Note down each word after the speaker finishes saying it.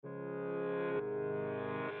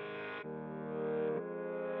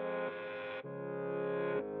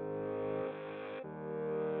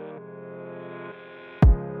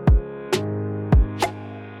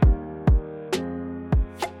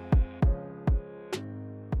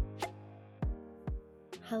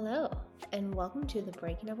Hello, and welcome to the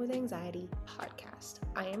Breaking Up with Anxiety podcast.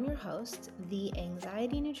 I am your host, the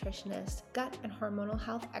anxiety nutritionist, gut and hormonal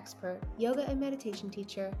health expert, yoga and meditation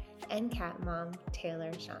teacher, and cat mom,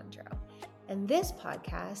 Taylor Chandro. And this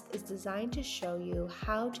podcast is designed to show you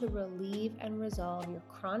how to relieve and resolve your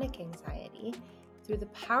chronic anxiety through the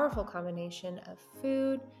powerful combination of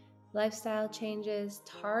food, lifestyle changes,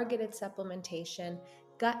 targeted supplementation,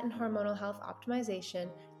 gut and hormonal health optimization,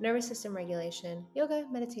 nervous system regulation, yoga,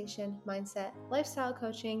 meditation, mindset, lifestyle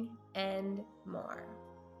coaching, and more.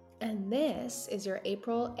 And this is your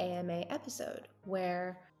April AMA episode,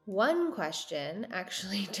 where one question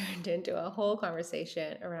actually turned into a whole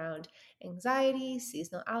conversation around anxiety,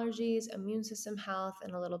 seasonal allergies, immune system health,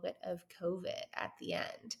 and a little bit of COVID at the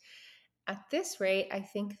end. At this rate, I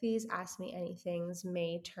think these Ask Me Anythings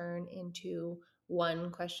may turn into one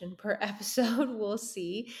question per episode. We'll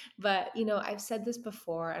see. But, I've said this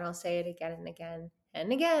before and I'll say it again and again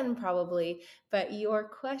and again, probably. But your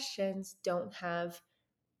questions don't have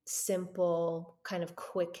simple, kind of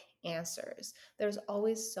quick answers. There's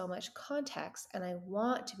always so much context, and I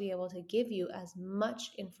want to be able to give you as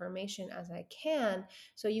much information as I can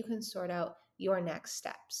so you can sort out your next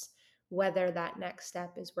steps. Whether that next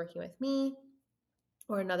step is working with me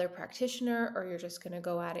or another practitioner, or you're just going to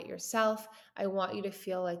go at it yourself, I want you to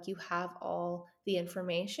feel like you have all the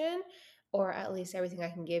information, or at least everything I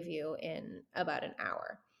can give you in about an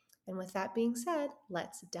hour. And with that being said,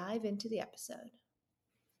 let's dive into the episode.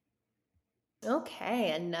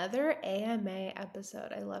 Okay, another AMA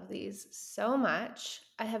episode. I love these so much.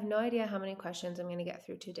 I have no idea how many questions I'm going to get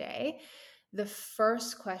through today. The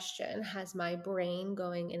first question has my brain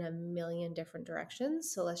going in a million different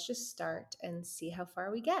directions. So let's just start and see how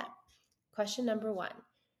far we get. Question number 1.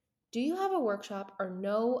 Do you have a workshop or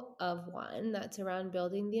know of one that's around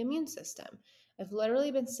building the immune system? I've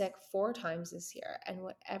literally been sick 4 times this year, and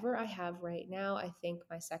whatever I have right now, I think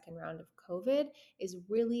my second round of COVID is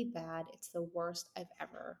really bad. It's the worst I've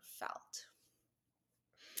ever felt.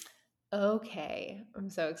 Okay, I'm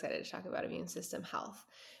so excited to talk about immune system health.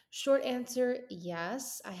 Short answer,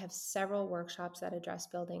 yes. I have several workshops that address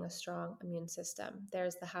building a strong immune system.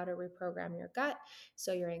 There's the How to Reprogram Your Gut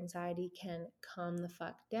so your anxiety can calm the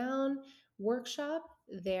fuck down workshop.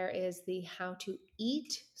 There is the How to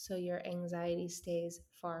Eat so your anxiety stays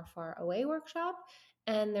far, far away workshop.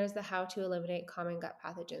 And there's the How to Eliminate Common Gut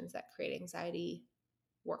Pathogens that Create Anxiety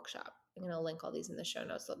workshop. I'm going to link all these in the show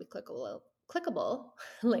notes. They'll be clickable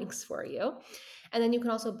links for you. And then you can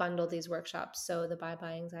also bundle these workshops. So the Bye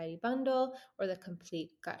Bye Anxiety bundle or the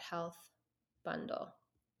Complete Gut Health bundle.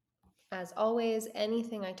 As always,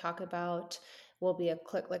 anything I talk about will be a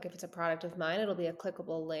click, like if it's a product of mine, it'll be a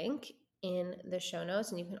clickable link in the show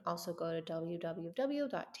notes. And you can also go to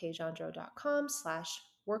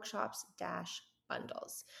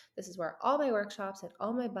www.tejandro.com/workshops-bundles. This is where all my workshops and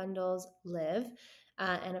all my bundles live.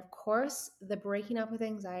 And of course, the Breaking Up with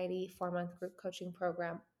Anxiety 4-month group coaching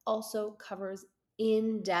program also covers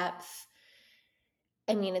in-depth.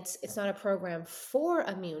 I mean, it's not a program for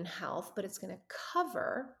immune health, but it's going to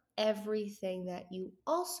cover everything that you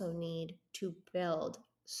also need to build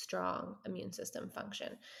strong immune system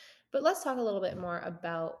function. But let's talk a little bit more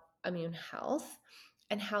about immune health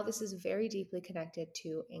and how this is very deeply connected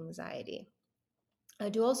to anxiety. I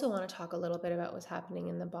do also want to talk a little bit about what's happening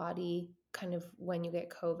in the body kind of when you get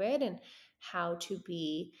COVID and how to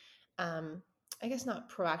be, I guess not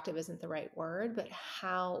proactive isn't the right word, but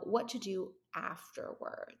what to do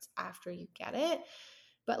afterwards, after you get it.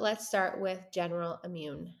 But let's start with general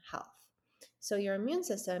immune health. So your immune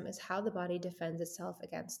system is how the body defends itself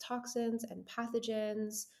against toxins and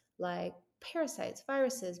pathogens like parasites,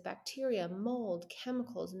 viruses, bacteria, mold,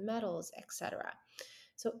 chemicals, metals, etc.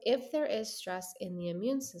 So if there is stress in the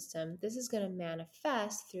immune system, this is going to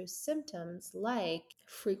manifest through symptoms like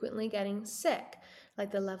frequently getting sick,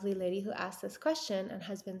 like the lovely lady who asked this question and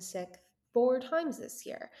has been sick 4 times this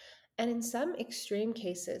year. And in some extreme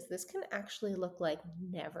cases, this can actually look like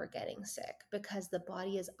never getting sick because the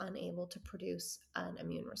body is unable to produce an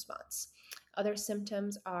immune response. Other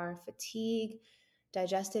symptoms are fatigue,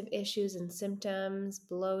 digestive issues and symptoms,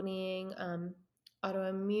 bloating,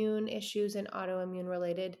 autoimmune issues and autoimmune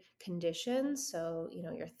related conditions. So,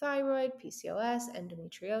 your thyroid, PCOS,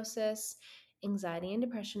 endometriosis, anxiety and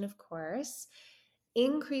depression, of course,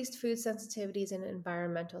 increased food sensitivities and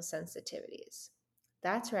environmental sensitivities.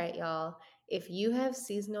 That's right, y'all. If you have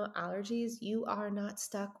seasonal allergies, you are not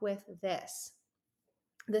stuck with this.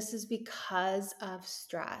 This is because of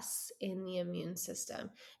stress in the immune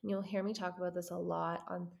system. And you'll hear me talk about this a lot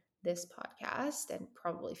on this podcast and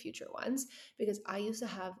probably future ones because I used to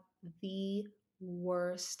have the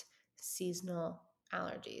worst seasonal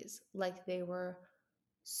allergies. Like they were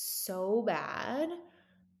so bad.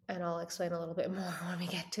 And I'll explain a little bit more when we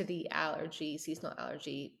get to the seasonal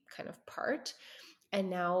allergy kind of part. And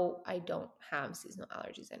now I don't have seasonal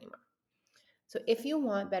allergies anymore. So, if you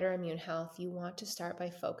want better immune health, you want to start by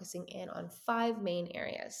focusing in on 5 main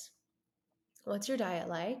areas. What's your diet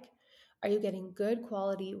like? Are you getting good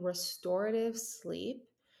quality restorative sleep?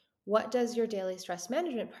 What does your daily stress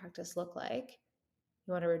management practice look like?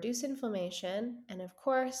 You want to reduce inflammation. And of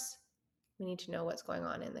course, we need to know what's going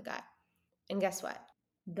on in the gut. And guess what?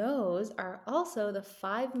 Those are also the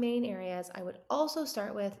 5 main areas I would also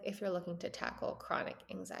start with if you're looking to tackle chronic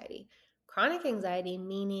anxiety. Chronic anxiety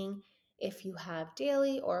meaning if you have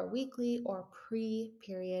daily or weekly or pre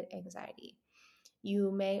period anxiety.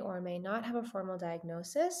 You may or may not have a formal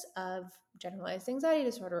diagnosis of generalized anxiety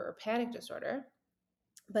disorder or panic disorder,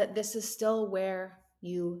 but this is still where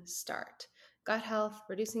you start. Gut health,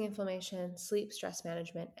 reducing inflammation, sleep, stress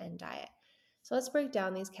management, and diet. So let's break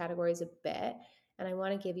down these categories a bit, and I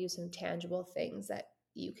want to give you some tangible things that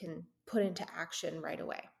you can put into action right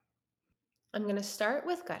away. I'm going to start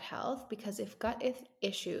with gut health because if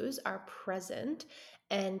issues are present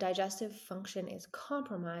and digestive function is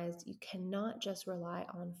compromised, you cannot just rely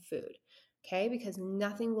on food, okay? Because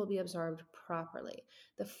nothing will be absorbed properly.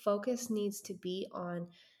 The focus needs to be on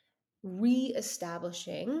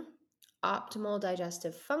reestablishing optimal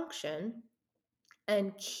digestive function.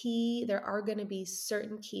 And there are going to be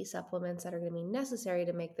certain key supplements that are going to be necessary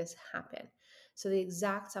to make this happen. So, the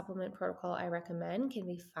exact supplement protocol I recommend can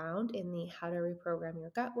be found in the How to Reprogram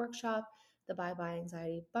Your Gut workshop, the Bye Bye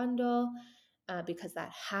Anxiety bundle, because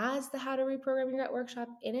that has the How to Reprogram Your Gut workshop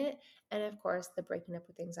in it, and of course, the Breaking Up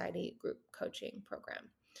with Anxiety group coaching program.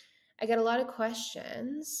 I get a lot of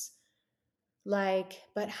questions like,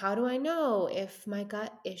 but how do I know if my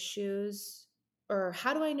gut issues, or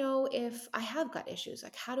how do I know if I have gut issues?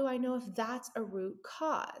 Like, how do I know if that's a root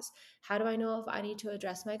cause? How do I know if I need to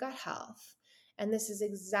address my gut health? And this is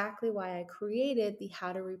exactly why I created the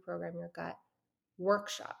How to Reprogram Your Gut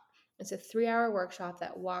workshop. It's a 3-hour workshop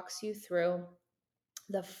that walks you through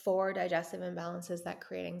the 4 digestive imbalances that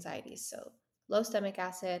create anxiety. So, low stomach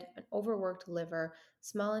acid, an overworked liver,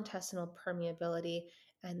 small intestinal permeability,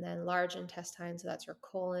 and then large intestine. So, that's your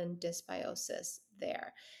colon dysbiosis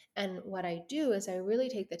there. And what I do is I really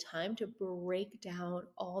take the time to break down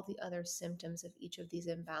all the other symptoms of each of these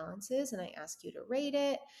imbalances, and I ask you to rate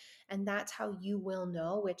it. And that's how you will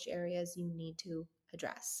know which areas you need to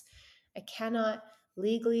address. I cannot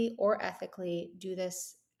legally or ethically do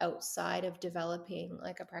this outside of developing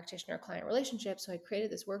like a practitioner client relationship. So I created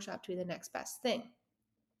this workshop to be the next best thing.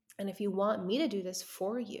 And if you want me to do this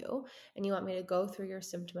for you and you want me to go through your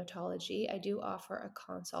symptomatology, I do offer a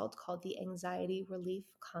consult called the Anxiety Relief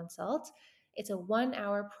Consult. It's a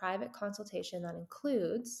 1-hour private consultation that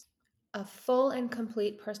includes a full and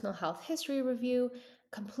complete personal health history review,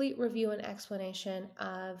 complete review and explanation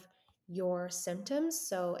of your symptoms.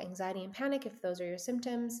 So, anxiety and panic, if those are your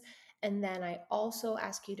symptoms. And then I also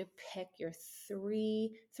ask you to pick your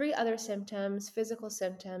three other symptoms, physical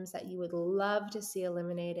symptoms that you would love to see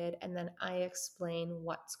eliminated. And then I explain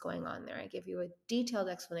what's going on there. I give you a detailed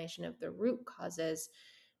explanation of the root causes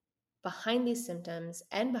behind these symptoms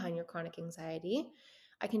and behind your chronic anxiety.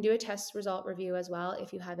 I can do a test result review as well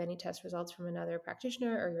if you have any test results from another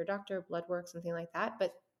practitioner or your doctor, blood work, something like that.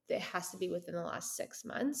 But it has to be within the last 6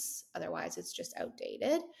 months. Otherwise, it's just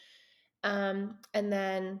outdated. And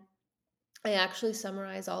then I actually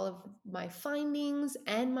summarize all of my findings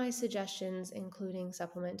and my suggestions, including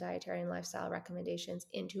supplement, dietary, and lifestyle recommendations,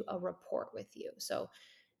 into a report with you. So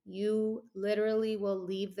you literally will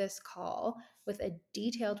leave this call with a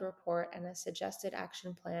detailed report and a suggested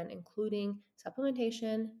action plan, including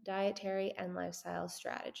supplementation, dietary, and lifestyle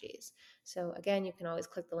strategies. So, again, you can always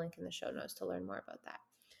click the link in the show notes to learn more about that.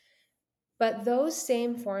 But those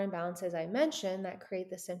same 4 imbalances I mentioned that create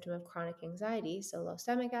the symptom of chronic anxiety, so low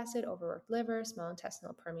stomach acid, overworked liver, small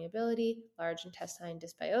intestinal permeability, large intestine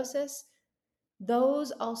dysbiosis,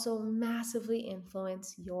 those also massively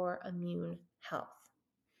influence your immune health.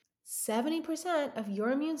 70% of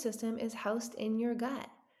your immune system is housed in your gut.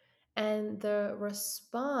 And the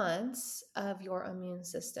response of your immune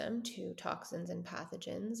system to toxins and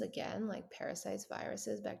pathogens, again, like parasites,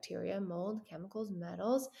 viruses, bacteria, mold, chemicals,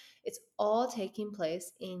 metals, it's all taking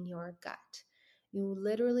place in your gut. You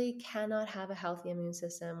literally cannot have a healthy immune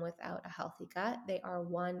system without a healthy gut. They are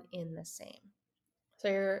one in the same. So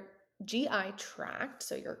your GI tract,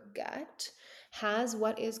 so your gut, has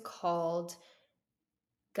what is called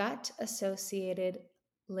gut-associated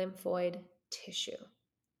lymphoid tissue.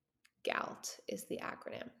 GALT is the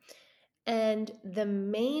acronym. And the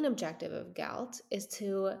main objective of GALT is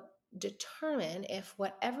to determine if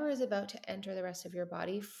whatever is about to enter the rest of your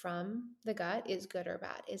body from the gut is good or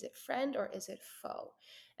bad. Is it friend or is it foe?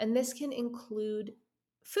 And this can include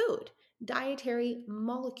food, dietary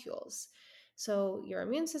molecules. So your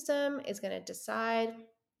immune system is going to decide,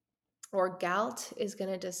 or GALT is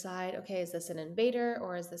going to decide, okay, is this an invader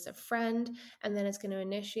or is this a friend? And then it's going to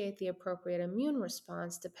initiate the appropriate immune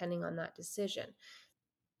response depending on that decision.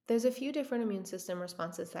 There's a few different immune system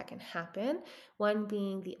responses that can happen, one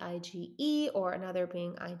being the IgE or another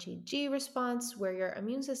being IgG response, where your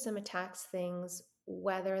immune system attacks things,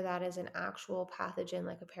 whether that is an actual pathogen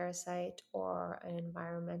like a parasite or an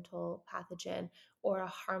environmental pathogen or a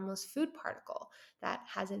harmless food particle that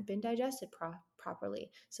hasn't been digested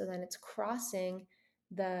properly. So then it's crossing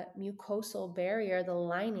the mucosal barrier, the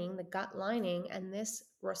lining, the gut lining, and this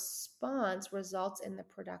response results in the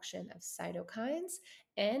production of cytokines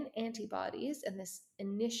and antibodies, and this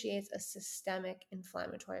initiates a systemic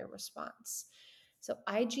inflammatory response. So,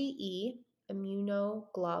 IgE,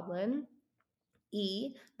 immunoglobulin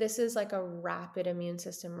E, this is like a rapid immune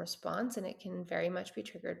system response, and it can very much be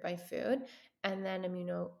triggered by food. And then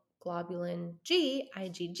immunoglobulin G,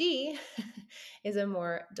 IgG, is a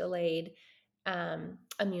more delayed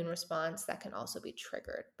immune response that can also be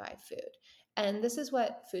triggered by food. And this is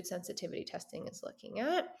what food sensitivity testing is looking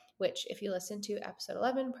at, which, if you listen to episode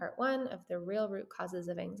 11, part 1 of the real root causes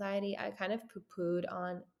of anxiety, I kind of poo pooed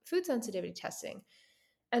on food sensitivity testing.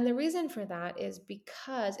 And the reason for that is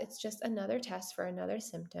because it's just another test for another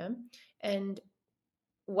symptom. And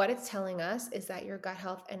what it's telling us is that your gut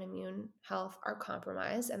health and immune health are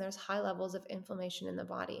compromised and there's high levels of inflammation in the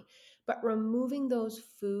body. But removing those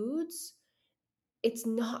foods, it's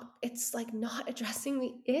like not addressing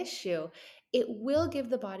the issue. It will give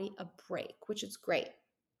the body a break, which is great,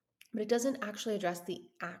 but it doesn't actually address the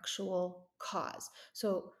actual cause.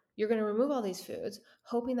 So you're going to remove all these foods,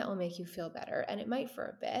 hoping that will make you feel better. And it might for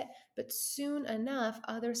a bit, but soon enough,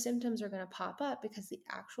 other symptoms are going to pop up because the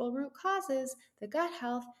actual root causes, the gut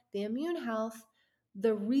health, the immune health,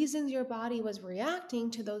 the reasons your body was reacting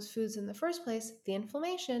to those foods in the first place, the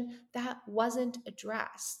inflammation, that wasn't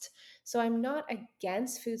addressed. So I'm not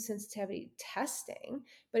against food sensitivity testing,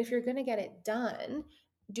 but if you're going to get it done,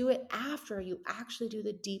 do it after you actually do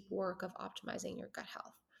the deep work of optimizing your gut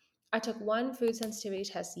health. I took one food sensitivity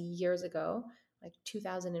test years ago, like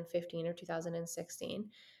 2015 or 2016,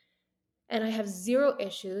 and I have zero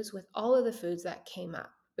issues with all of the foods that came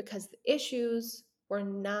up because the issues were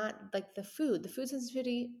not like the food. The food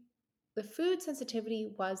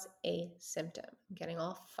sensitivity was a symptom. I'm getting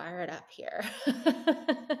all fired up here.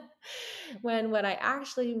 When what I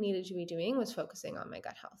actually needed to be doing was focusing on my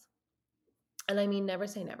gut health. And I mean, never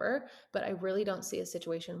say never, but I really don't see a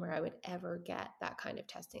situation where I would ever get that kind of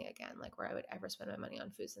testing again, like where I would ever spend my money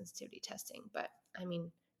on food sensitivity testing. But I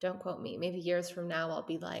mean, don't quote me. Maybe years from now, I'll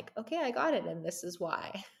be like, okay, I got it, and this is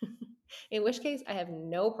why. In which case, I have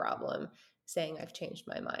no problem saying I've changed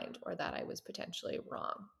my mind or that I was potentially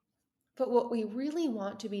wrong. But what we really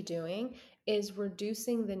want to be doing is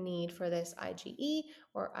reducing the need for this IgE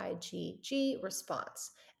or IgG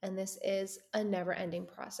response. And this is a never ending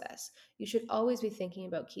process. You should always be thinking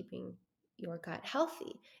about keeping your gut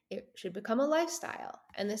healthy. It should become a lifestyle.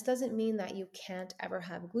 And this doesn't mean that you can't ever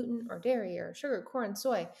have gluten or dairy or sugar, corn,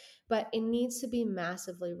 soy, but it needs to be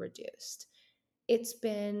massively reduced. It's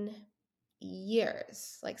been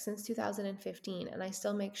years, like since 2015, and I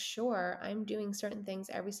still make sure I'm doing certain things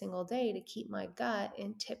every single day to keep my gut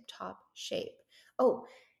in tip-top shape. Oh,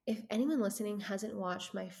 if anyone listening hasn't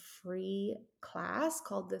watched my free class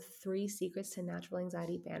called The 3 Secrets to Natural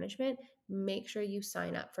Anxiety Banishment, make sure you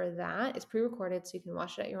sign up for that. It's pre-recorded, so you can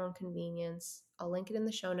watch it at your own convenience. I'll link it in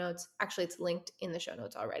the show notes. Actually, it's linked in the show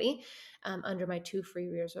notes already, under my two free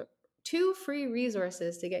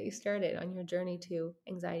resources to get you started on your journey to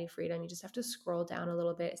anxiety freedom. You just have to scroll down a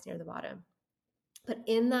little bit, it's near the bottom. But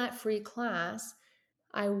in that free class,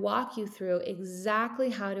 I walk you through exactly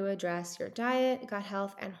how to address your diet, gut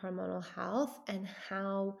health, and hormonal health, and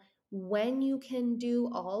how, when you can do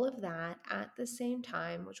all of that at the same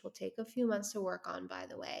time, which will take a few months to work on, by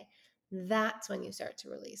the way, that's when you start to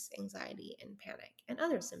release anxiety and panic and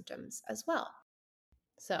other symptoms as well.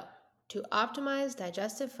 So, to optimize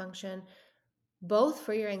digestive function, both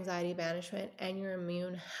for your anxiety banishment and your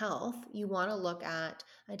immune health, you want to look at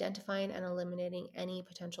identifying and eliminating any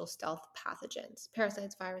potential stealth pathogens,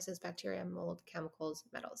 parasites, viruses, bacteria, mold, chemicals,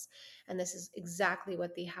 metals. And this is exactly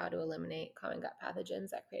what the How to Eliminate Common Gut Pathogens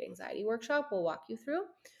That Create Anxiety workshop will walk you through.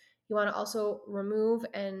 You want to also remove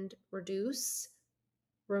and reduce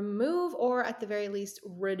remove or at the very least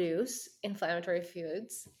reduce inflammatory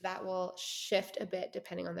foods. That will shift a bit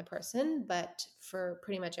depending on the person, but for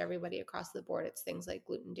pretty much everybody across the board, it's things like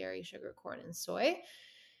gluten, dairy, sugar, corn, and soy.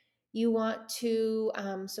 You want to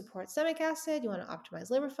support stomach acid. You want to optimize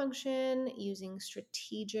liver function using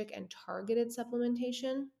strategic and targeted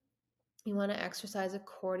supplementation. You want to exercise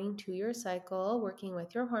according to your cycle, working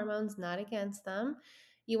with your hormones, not against them.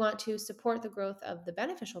 You want to support the growth of the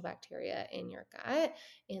beneficial bacteria in your gut,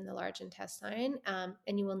 in the large intestine,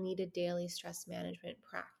 and you will need a daily stress management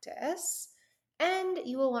practice. And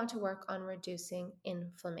you will want to work on reducing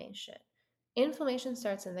inflammation. Inflammation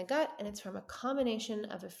starts in the gut, and it's from a combination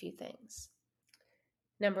of a few things.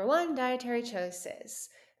 Number one, dietary choices.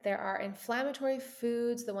 There are inflammatory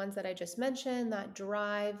foods, the ones that I just mentioned, that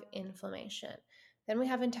drive inflammation. Then we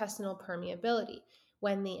have intestinal permeability.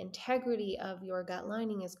 When the integrity of your gut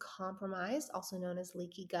lining is compromised, also known as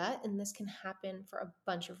leaky gut, and this can happen for a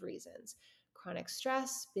bunch of reasons. Chronic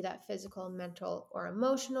stress, be that physical, mental, or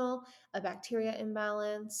emotional, a bacteria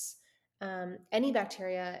imbalance, any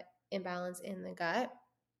bacteria imbalance in the gut,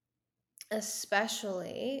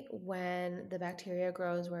 especially when the bacteria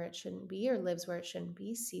grows where it shouldn't be or lives where it shouldn't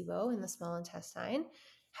be, SIBO in the small intestine.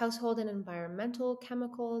 Household and environmental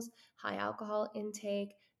chemicals, high alcohol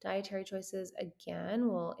intake, dietary choices, again,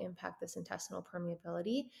 will impact this intestinal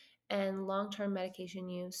permeability. And long-term medication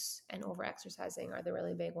use and overexercising are the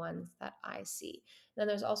really big ones that I see. Then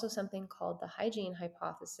there's also something called the hygiene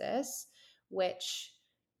hypothesis, which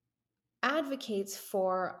advocates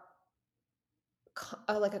for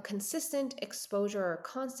like a consistent exposure or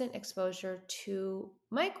constant exposure to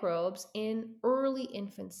microbes in early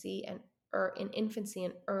infancy and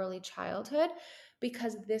early childhood,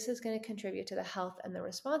 because this is going to contribute to the health and the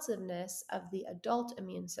responsiveness of the adult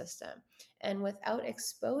immune system. And without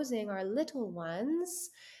exposing our little ones,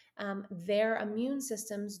 their immune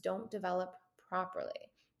systems don't develop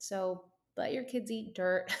properly. So let your kids eat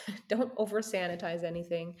dirt. Don't over sanitize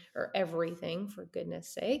anything or everything, for goodness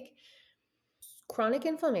sake. Chronic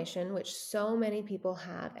inflammation, which so many people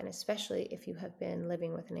have, and especially if you have been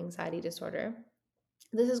living with an anxiety disorder,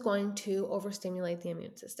 this is going to overstimulate the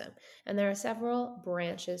immune system. And there are several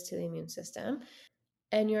branches to the immune system.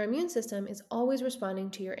 And your immune system is always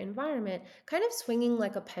responding to your environment, kind of swinging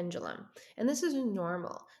like a pendulum. And this is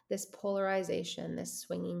normal, this polarization, this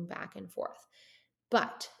swinging back and forth.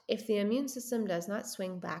 But if the immune system does not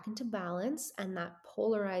swing back into balance and that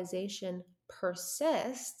polarization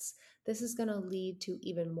persists, this is going to lead to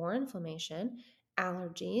even more inflammation,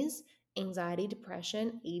 allergies, anxiety,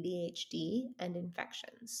 depression, ADHD, and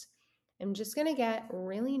infections. I'm just going to get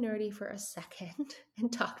really nerdy for a second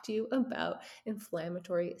and talk to you about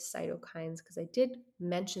inflammatory cytokines, because I did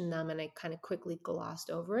mention them and I kind of quickly glossed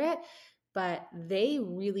over it, but they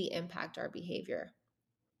really impact our behavior.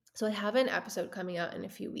 So I have an episode coming out in a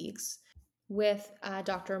few weeks with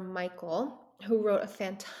Dr. Michael, who wrote a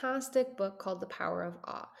fantastic book called The Power of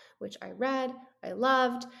Awe, which I read, I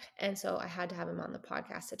loved, and so I had to have him on the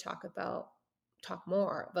podcast to talk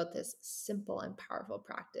more about this simple and powerful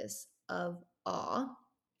practice of awe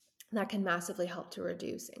that can massively help to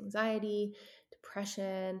reduce anxiety,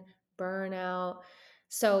 depression, burnout.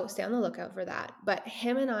 So stay on the lookout for that. But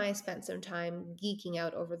him and I spent some time geeking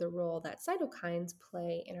out over the role that cytokines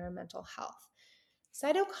play in our mental health.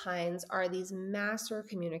 Cytokines are these master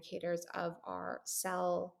communicators of our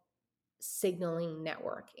cell signaling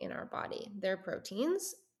network in our body. They're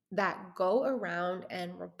proteins that go around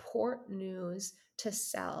and report news to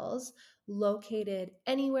cells located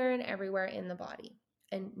anywhere and everywhere in the body.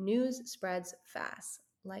 And news spreads fast,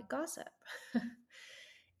 like gossip.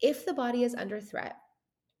 If the body is under threat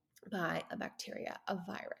by a bacteria, a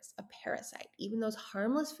virus, a parasite, even those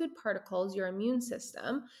harmless food particles, your immune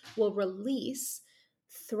system will release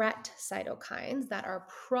threat cytokines that are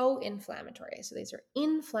pro-inflammatory. So these are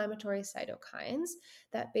inflammatory cytokines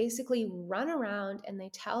that basically run around and they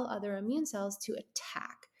tell other immune cells to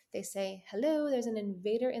attack. They say, hello, there's an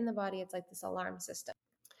invader in the body. It's like this alarm system.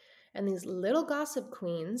 And these little gossip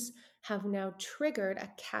queens have now triggered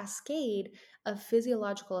a cascade of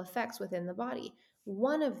physiological effects within the body.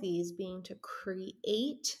 One of these being to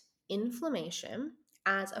create inflammation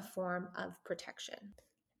as a form of protection.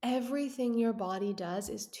 Everything your body does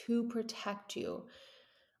is to protect you.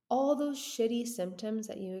 All those shitty symptoms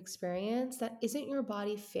that you experience, that isn't your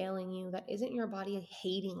body failing you, that isn't your body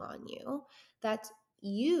hating on you, that's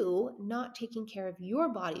you not taking care of your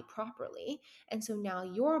body properly. And so now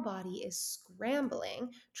your body is scrambling,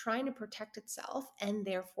 trying to protect itself and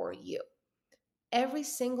therefore you. Every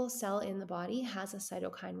single cell in the body has a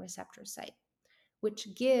cytokine receptor site.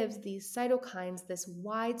 which gives these cytokines this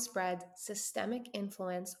widespread systemic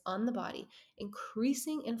influence on the body,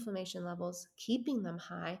 increasing inflammation levels, keeping them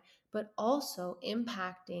high, but also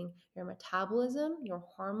impacting your metabolism, your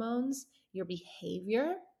hormones, your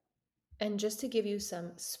behavior. And just to give you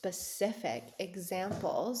some specific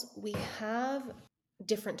examples, we have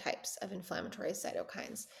different types of inflammatory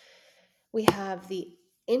cytokines. We have the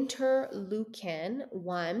interleukin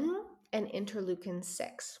 1 and interleukin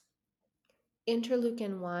 6.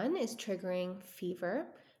 Interleukin 1 is triggering fever,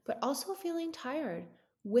 but also feeling tired,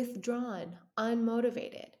 withdrawn,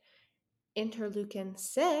 unmotivated. Interleukin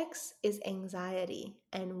 6 is anxiety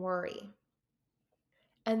and worry.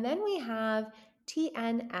 And then we have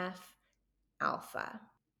TNF alpha,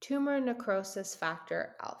 tumor necrosis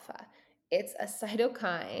factor alpha. It's a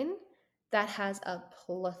cytokine that has a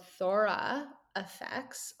plethora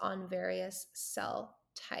effects on various cell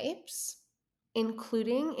types,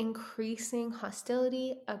 including increasing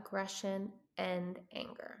hostility, aggression, and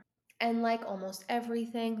anger. And like almost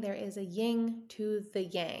everything, there is a yin to the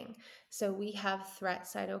yang. So we have threat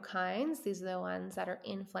cytokines. These are the ones that are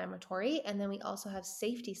inflammatory. And then we also have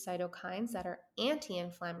safety cytokines that are anti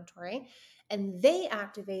inflammatory, and they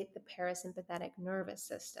activate the parasympathetic nervous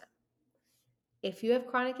system. If you have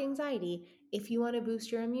chronic anxiety, if you want to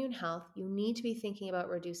boost your immune health, you need to be thinking about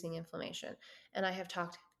reducing inflammation. And I have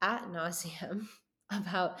talked ad nauseum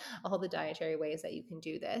about all the dietary ways that you can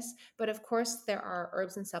do this. But of course, there are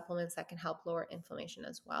herbs and supplements that can help lower inflammation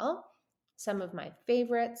as well. Some of my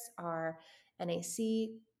favorites are NAC,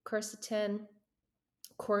 quercetin,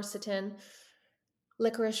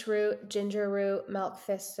 licorice root, ginger root, milk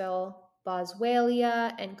thistle,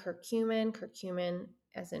 boswellia, and curcumin. Curcumin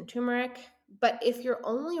as in turmeric. But if you're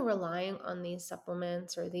only relying on these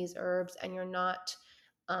supplements or these herbs and you're not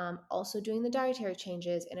also doing the dietary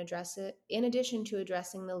changes in addition to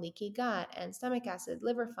addressing the leaky gut and stomach acid,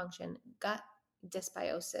 liver function, gut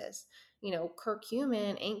dysbiosis,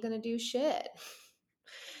 curcumin ain't gonna do shit.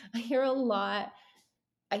 I hear a lot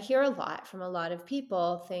from a lot of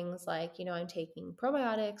people things like, I'm taking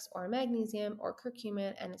probiotics or magnesium or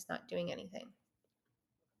curcumin and it's not doing anything.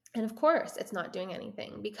 And of course, it's not doing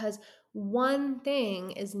anything because one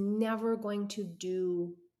thing is never going to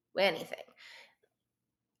do anything,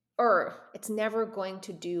 or it's never going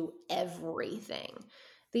to do everything.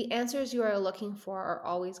 The answers you are looking for are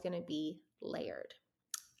always going to be layered.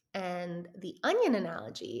 And the onion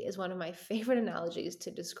analogy is one of my favorite analogies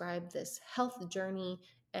to describe this health journey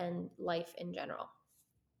and life in general.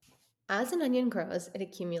 As an onion grows, it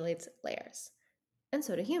accumulates layers, and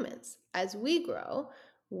so do humans. As we grow,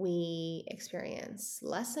 we experience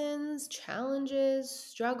lessons, challenges,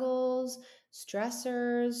 struggles,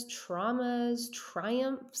 stressors, traumas,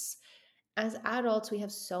 triumphs. As adults, we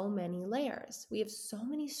have so many layers. We have so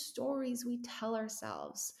many stories we tell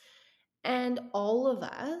ourselves. And all of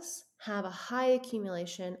us have a high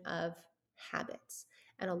accumulation of habits.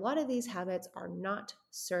 And a lot of these habits are not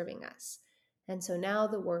serving us. And so now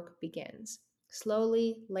the work begins.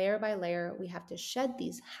 Slowly, layer by layer, we have to shed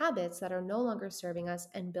these habits that are no longer serving us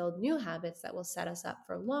and build new habits that will set us up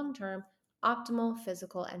for long-term, optimal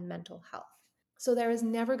physical and mental health. So there is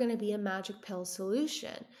never going to be a magic pill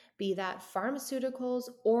solution, be that pharmaceuticals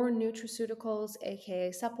or nutraceuticals,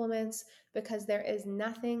 aka supplements, because there is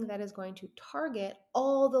nothing that is going to target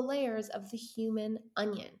all the layers of the human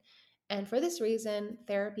onion. And for this reason,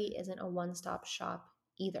 therapy isn't a one-stop shop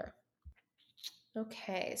either.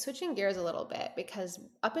 Okay, switching gears a little bit, because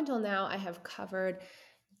up until now I have covered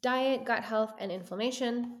diet, gut health, and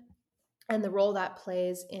inflammation, and the role that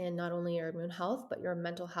plays in not only your immune health, but your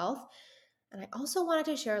mental health. And I also wanted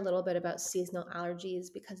to share a little bit about seasonal allergies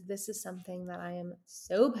because this is something that I am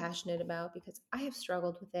so passionate about because I have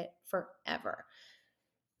struggled with it forever.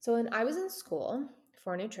 So when I was in school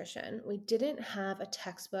for nutrition, we didn't have a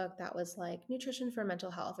textbook that was like nutrition for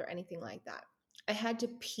mental health or anything like that. I had to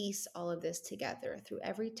piece all of this together through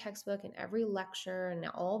every textbook and every lecture and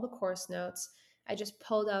all the course notes. I just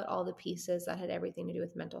pulled out all the pieces that had everything to do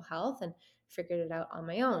with mental health and figured it out on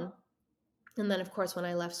my own. And then, of course, when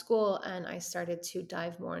I left school and I started to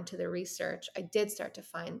dive more into the research, I did start to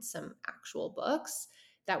find some actual books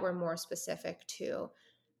that were more specific to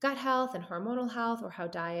gut health and hormonal health, or how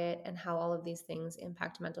diet and how all of these things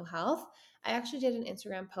impact mental health. I actually did an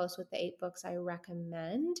Instagram post with the 8 books I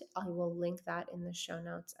recommend. I will link that in the show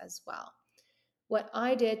notes as well. What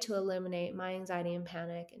I did to eliminate my anxiety and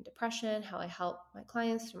panic and depression, how I help my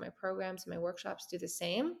clients through my programs and my workshops do the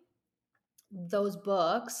same. Those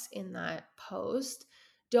books in that post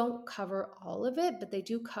don't cover all of it, but they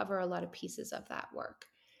do cover a lot of pieces of that work.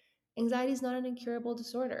 Anxiety is not an incurable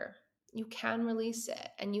disorder. You can release it,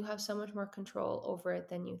 and you have so much more control over it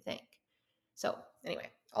than you think. So, anyway,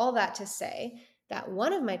 all that to say that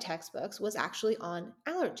one of my textbooks was actually on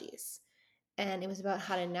allergies, and it was about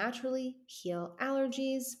how to naturally heal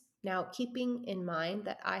allergies. Now, keeping in mind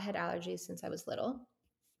that I had allergies since I was little,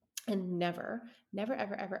 and never, ever,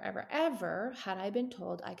 ever, ever, ever had I been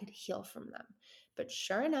told I could heal from them. But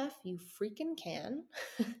sure enough, you freaking can.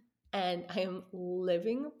 And I am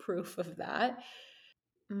living proof of that.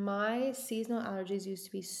 My seasonal allergies used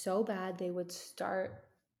to be so bad, they would start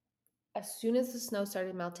as soon as the snow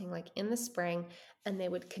started melting, like in the spring, and they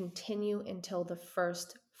would continue until the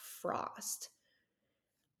first frost.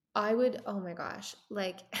 I would, oh my gosh,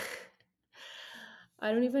 like,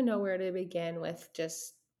 I don't even know where to begin with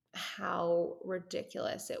just how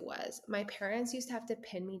ridiculous it was. My parents used to have to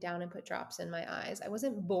pin me down and put drops in my eyes. I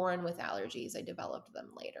wasn't born with allergies, I developed them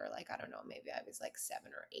later. Like, I don't know, maybe I was like 7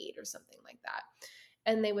 or 8 or something like that.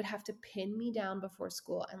 And they would have to pin me down before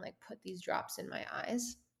school and like put these drops in my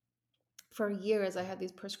eyes. For years, I had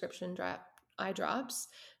these prescription eye drops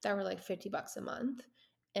that were like $50 a month,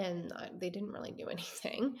 and they didn't really do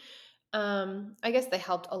anything. I guess they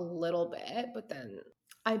helped a little bit, but then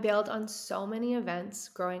I bailed on so many events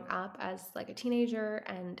growing up as like a teenager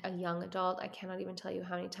and a young adult. I cannot even tell you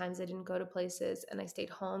how many times I didn't go to places and I stayed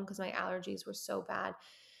home because my allergies were so bad.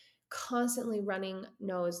 Constantly running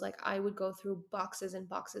nose. Like, I would go through boxes and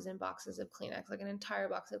boxes and boxes of Kleenex, like an entire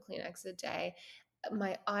box of Kleenex a day.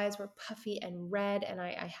 My eyes were puffy and red, and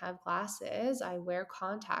I have glasses. I wear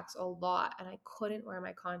contacts a lot, and I couldn't wear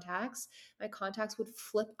my contacts. My contacts would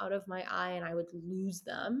flip out of my eye and I would lose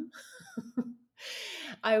them.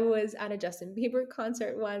 I was at a Justin Bieber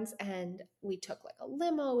concert once, and we took like a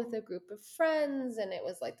limo with a group of friends, and it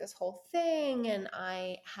was like this whole thing, and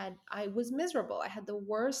I was miserable. I had the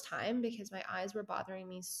worst time because my eyes were bothering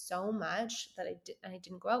me so much that I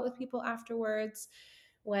didn't go out with people afterwards.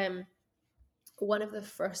 When one of the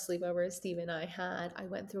first sleepovers Steve and I had, I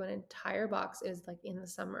went through an entire box. It was like in the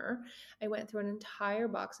summer. I went through an entire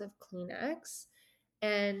box of Kleenex,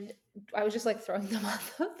 and I was just like throwing them on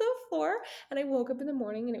the floor. And I woke up in the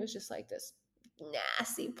morning and it was just like this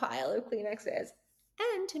nasty pile of Kleenexes.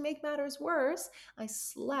 And to make matters worse, I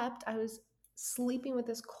was sleeping with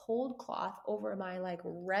this cold cloth over my like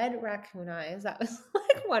red raccoon eyes. That was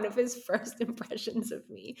like one of his first impressions of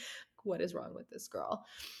me. What is wrong with this girl?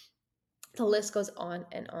 The list goes on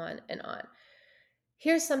and on and on.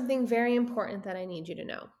 Here's something very important that I need you to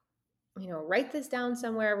know. Write this down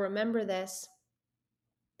somewhere. Remember this.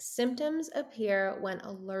 Symptoms appear when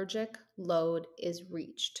allergic load is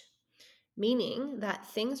reached, meaning that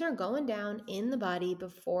things are going down in the body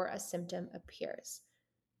before a symptom appears.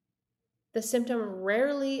 The symptom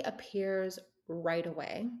rarely appears right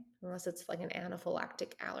away, unless it's like an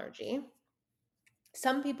anaphylactic allergy.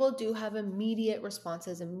 Some people do have immediate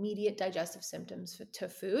responses, immediate digestive symptoms to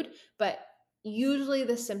food, but usually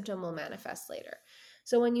the symptom will manifest later.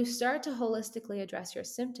 So when you start to holistically address your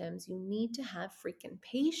symptoms, you need to have freaking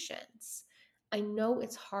patience. I know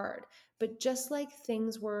it's hard, but just like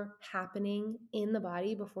things were happening in the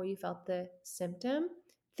body before you felt the symptom,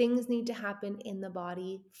 things need to happen in the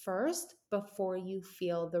body first before you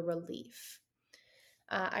feel the relief.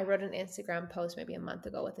 I wrote an Instagram post maybe a month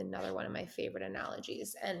ago with another one of my favorite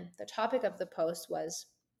analogies. And the topic of the post was,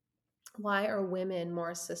 why are women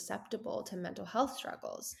more susceptible to mental health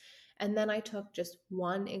struggles? And then I took just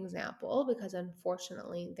one example because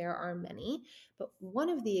unfortunately there are many. But one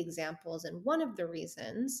of the examples and one of the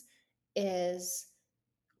reasons is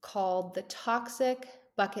called the toxic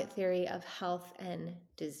bucket theory of health and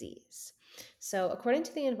disease. So, according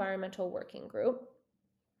to the Environmental Working Group,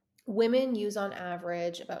 women use on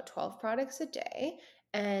average about 12 products a day.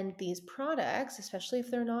 And these products, especially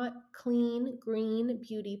if they're not clean, green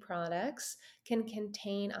beauty products, can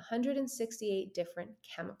contain 168 different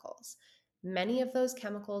chemicals. Many of those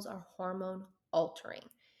chemicals are hormone altering.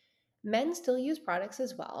 Men still use products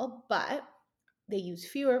as well, but they use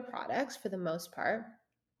fewer products for the most part.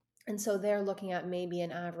 And so they're looking at maybe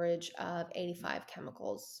an average of 85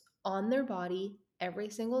 chemicals on their body every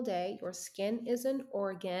single day. Your skin is an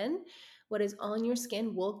organ. What is on your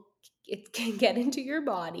skin it can get into your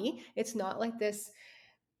body. It's not like this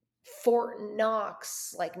Fort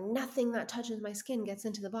Knox, like nothing that touches my skin gets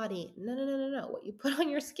into the body. No, no, no, no, no. What you put on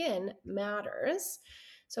your skin matters.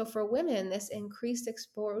 So for women, this increased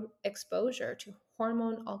exposure to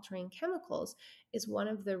hormone altering chemicals is one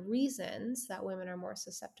of the reasons that women are more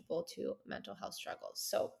susceptible to mental health struggles.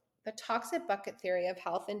 So the toxic bucket theory of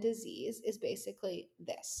health and disease is basically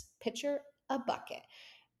this. Picture a bucket.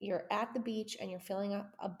 You're at the beach and you're filling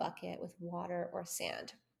up a bucket with water or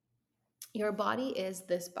sand. Your body is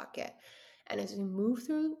this bucket. And as you move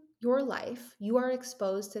through your life, you are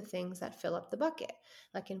exposed to things that fill up the bucket,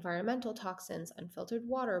 like environmental toxins, unfiltered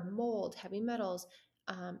water, mold, heavy metals,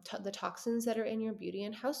 the toxins that are in your beauty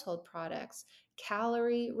and household products,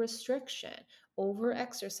 calorie restriction, over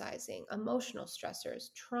exercising, emotional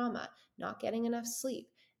stressors, trauma, not getting enough sleep,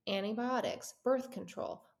 antibiotics, birth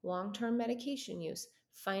control, long term medication use,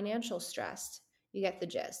 financial stress. You get the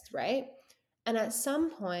gist, right? And at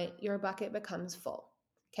some point, your bucket becomes full.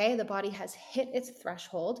 Okay, the body has hit its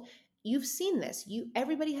threshold. You've seen this.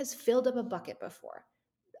 Everybody has filled up a bucket before.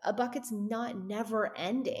 A bucket's not never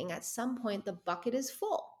ending. At some point, the bucket is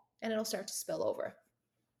full and it'll start to spill over.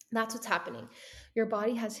 That's what's happening. Your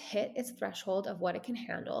body has hit its threshold of what it can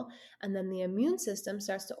handle, and then the immune system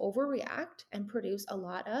starts to overreact and produce a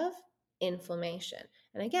lot of inflammation.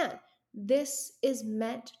 And again, this is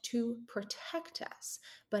meant to protect us,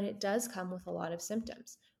 but it does come with a lot of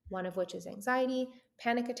symptoms, one of which is anxiety,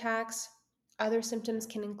 panic attacks. Other symptoms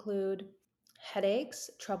can include headaches,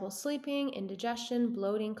 trouble sleeping, indigestion,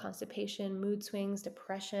 bloating, constipation, mood swings,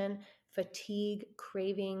 depression, fatigue,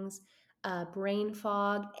 cravings, brain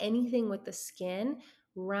fog, anything with the skin,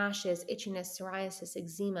 rashes, itchiness, psoriasis,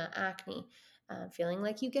 eczema, acne, feeling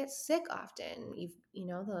like you get sick often.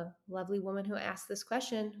 The lovely woman who asked this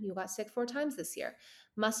question, you got sick 4 times this year,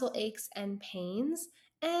 muscle aches and pains,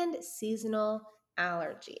 and seasonal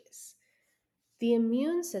allergies. The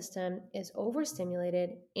immune system is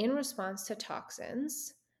overstimulated in response to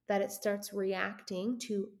toxins that it starts reacting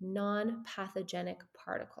to non pathogenic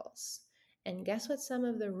particles. And guess what some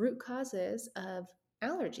of the root causes of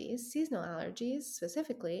allergies, seasonal allergies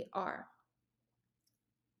specifically, are?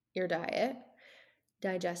 Your diet,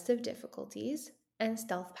 digestive difficulties, and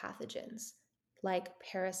stealth pathogens like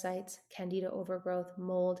parasites, candida overgrowth,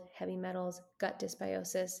 mold, heavy metals, gut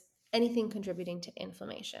dysbiosis, anything contributing to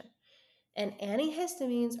inflammation. And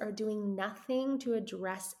antihistamines are doing nothing to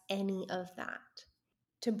address any of that.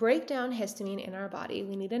 To break down histamine in our body,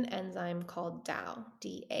 we need an enzyme called DAO,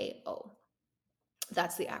 DAO.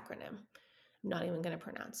 That's the acronym. I'm not even going to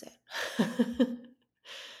pronounce it.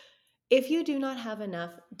 If you do not have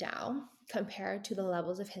enough DAO compared to the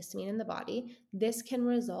levels of histamine in the body, this can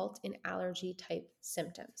result in allergy type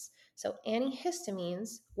symptoms. So,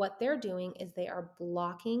 antihistamines, what they're doing is they are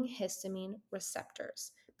blocking histamine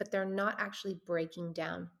receptors, but they're not actually breaking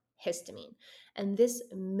down histamine. And this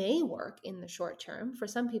may work in the short term. For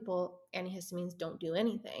some people, antihistamines don't do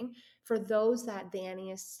anything. For those that the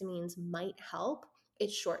antihistamines might help,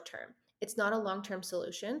 it's short term. It's not a long term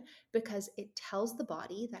solution because it tells the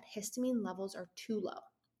body that histamine levels are too low.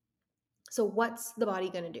 So, what's the body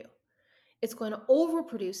going to do? It's going to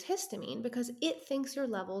overproduce histamine because it thinks your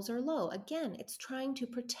levels are low. Again, it's trying to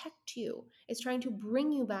protect you. It's trying to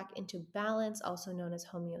bring you back into balance, also known as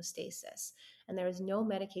homeostasis. And there is no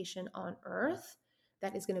medication on earth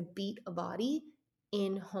that is going to beat a body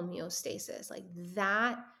in homeostasis. Like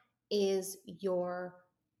that is your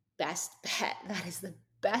best bet. That is the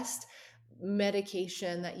best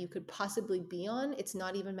medication that you could possibly be on. It's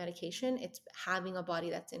not even medication, it's having a body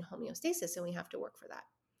that's in homeostasis, and we have to work for that.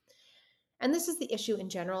 And this is the issue in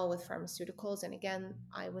general with pharmaceuticals. And again,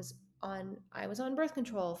 I was on birth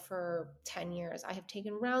control for 10 years. I have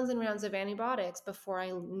taken rounds and rounds of antibiotics before I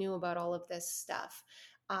knew about all of this stuff.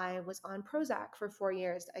 I was on Prozac for 4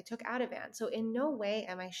 years. I took Ativan. So in no way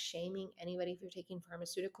am I shaming anybody for taking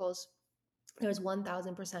pharmaceuticals. There's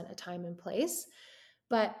 1000% a time and place,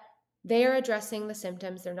 but they are addressing the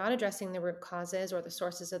symptoms. They're not addressing the root causes or the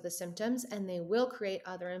sources of the symptoms, and they will create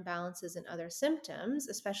other imbalances and other symptoms,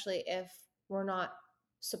 especially if we're not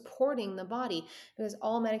supporting the body, because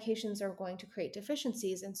all medications are going to create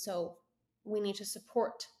deficiencies. And so we need to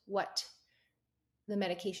support what the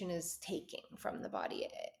medication is taking from the body.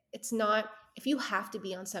 It's not, if you have to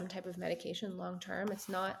be on some type of medication long term, it's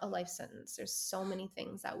not a life sentence. There's so many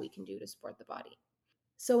things that we can do to support the body.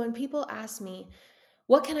 So when people ask me,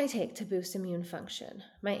 what can I take to boost immune function?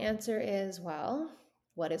 My answer is, well,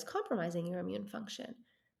 what is compromising your immune function?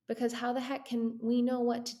 Because how the heck can we know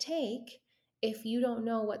what to take if you don't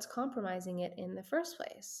know what's compromising it in the first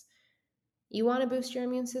place? You want to boost your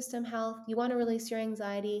immune system health, you want to release your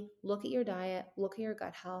anxiety, look at your diet, look at your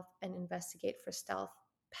gut health, and investigate for stealth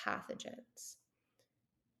pathogens.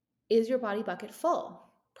 Is your body bucket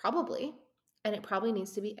full? Probably, and it probably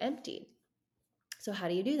needs to be emptied. So, how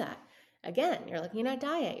do you do that? Again, you're looking at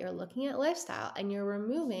diet, you're looking at lifestyle, and you're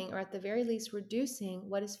removing, or at the very least, reducing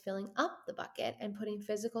what is filling up the bucket and putting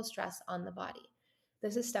physical stress on the body.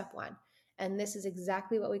 This is step one. And this is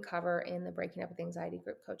exactly what we cover in the Breaking Up with Anxiety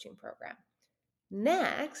group coaching program.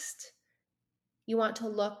 Next, you want to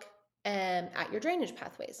look at your drainage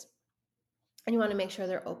pathways. And you want to make sure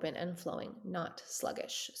they're open and flowing, not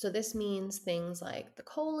sluggish. So this means things like the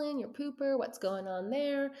colon, your pooper, what's going on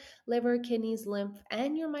there, liver, kidneys, lymph,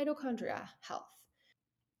 and your mitochondria health.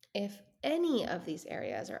 If any of these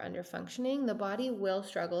areas are under functioning, the body will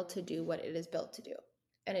struggle to do what it is built to do.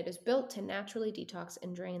 And it is built to naturally detox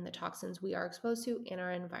and drain the toxins we are exposed to in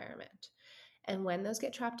our environment. And when those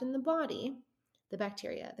get trapped in the body, the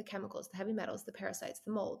bacteria, the chemicals, the heavy metals, the parasites,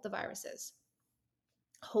 the mold, the viruses,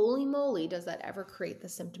 holy moly, does that ever create the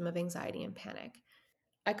symptom of anxiety and panic?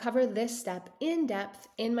 I cover this step in depth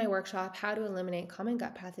in my workshop, How to Eliminate Common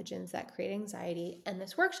Gut Pathogens That Create Anxiety. And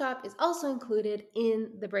this workshop is also included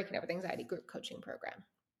in the Breaking Up with Anxiety group coaching program.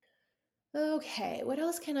 Okay, what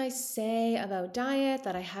else can I say about diet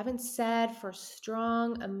that I haven't said for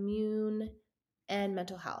strong immune and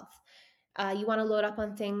mental health? You want to load up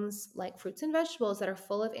on things like fruits and vegetables that are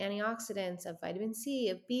full of antioxidants, of vitamin C,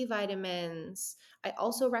 of B vitamins. I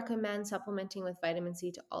also recommend supplementing with vitamin C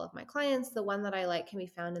to all of my clients. The one that I like can be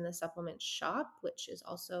found in the supplement shop, which is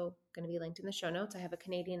also going to be linked in the show notes. I have a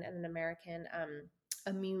Canadian and an American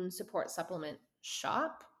immune support supplement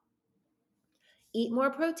shop. Eat more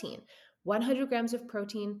protein. 100 grams of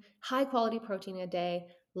protein, high quality protein a day.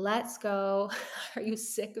 Let's go. Are you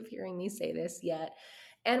sick of hearing me say this yet?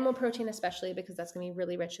 Animal protein, especially because that's going to be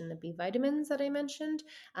really rich in the B vitamins that I mentioned,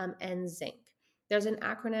 and zinc. There's an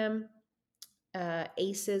acronym,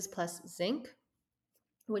 ACEs plus zinc,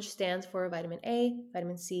 which stands for vitamin A,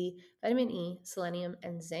 vitamin C, vitamin E, selenium,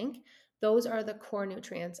 and zinc. Those are the core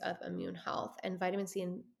nutrients of immune health, and vitamin C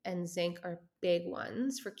and zinc are big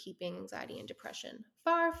ones for keeping anxiety and depression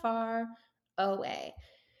far, far away.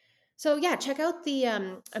 So yeah, check out the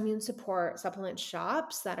immune support supplement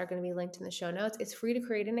shops that are going to be linked in the show notes. It's free to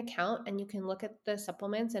create an account, and you can look at the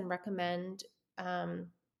supplements and recommend.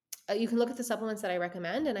 You can look at the supplements that I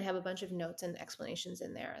recommend, and I have a bunch of notes and explanations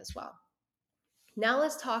in there as well. Now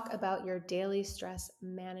let's talk about your daily stress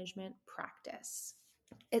management practice.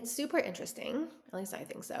 It's super interesting, at least I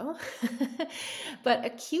think so. But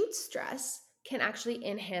acute stress can actually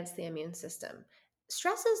enhance the immune system.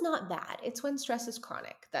 Stress is not bad. It's when stress is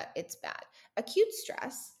chronic that it's bad. Acute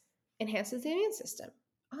stress enhances the immune system.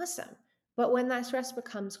 Awesome. But when that stress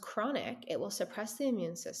becomes chronic, it will suppress the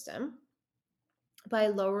immune system by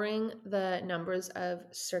lowering the numbers of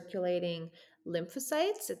circulating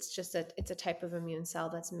lymphocytes. It's a type of immune cell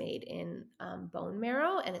that's made in bone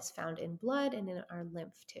marrow, and it's found in blood and in our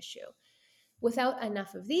lymph tissue. Without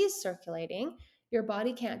enough of these circulating, your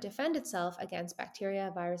body can't defend itself against bacteria,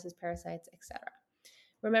 viruses, parasites, etc.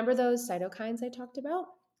 Remember those cytokines I talked about?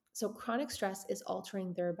 So chronic stress is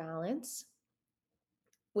altering their balance,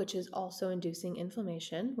 which is also inducing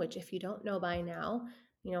inflammation, which if you don't know by now,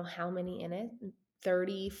 you know how many in it,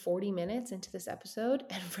 30, 40 minutes into this episode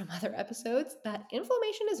and from other episodes, that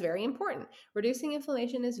inflammation is very important. Reducing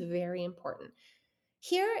inflammation is very important.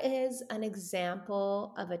 Here is an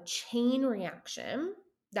example of a chain reaction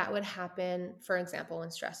that would happen, for example,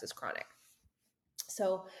 when stress is chronic.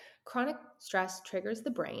 So chronic stress triggers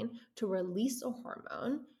the brain to release a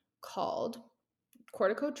hormone called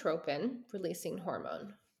corticotropin releasing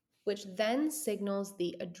hormone, which then signals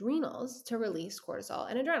the adrenals to release cortisol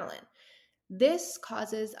and adrenaline. This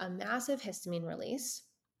causes a massive histamine release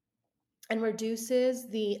and reduces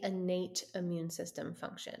the innate immune system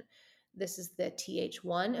function. This is the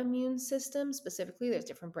Th1 immune system specifically. There's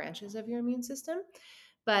different branches of your immune system.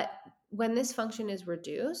 But when this function is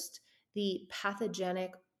reduced, the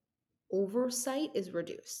pathogenic oversight is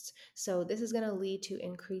reduced. So this is going to lead to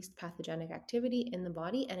increased pathogenic activity in the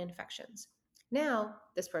body and infections. Now,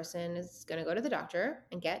 this person is going to go to the doctor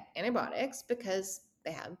and get antibiotics because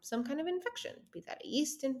they have some kind of infection, be that a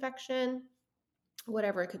yeast infection,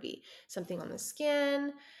 whatever it could be, something on the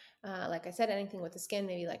skin. Like I said, anything with the skin,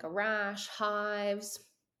 maybe like a rash, hives.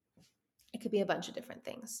 It could be a bunch of different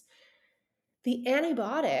things. The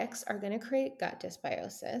antibiotics are going to create gut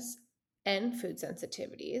dysbiosis and food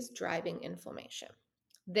sensitivities, driving inflammation.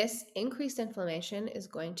 This increased inflammation is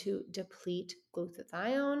going to deplete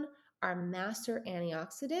glutathione, our master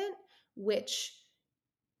antioxidant, which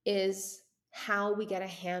is how we get a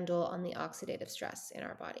handle on the oxidative stress in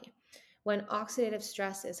our body. When oxidative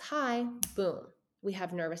stress is high, boom, we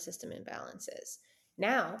have nervous system imbalances.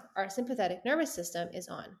 Now, our sympathetic nervous system is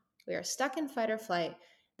on. We are stuck in fight or flight.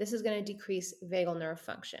 This is going to decrease vagal nerve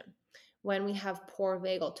function. When we have poor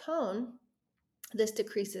vagal tone, this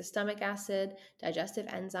decreases stomach acid, digestive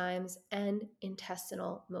enzymes, and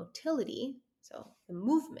intestinal motility, so the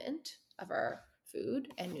movement of our food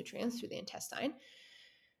and nutrients through the intestine,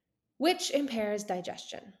 which impairs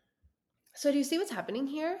digestion. So, do you see what's happening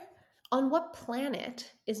here? On what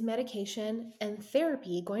planet is medication and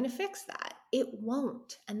therapy going to fix that? It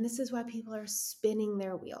won't. And this is why people are spinning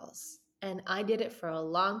their wheels. And I did it for a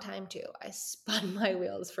long time too. I spun my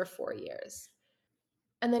wheels for 4 years.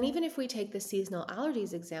 And then, even if we take the seasonal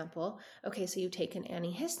allergies example, okay, so you take an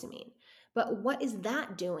antihistamine, but what is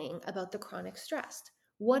that doing about the chronic stress?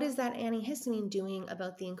 What is that antihistamine doing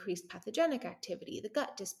about the increased pathogenic activity, the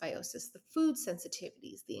gut dysbiosis, the food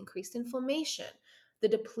sensitivities, the increased inflammation, the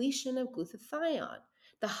depletion of glutathione,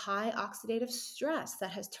 the high oxidative stress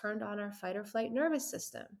that has turned on our fight or flight nervous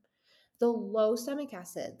system, the low stomach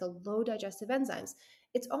acid, the low digestive enzymes?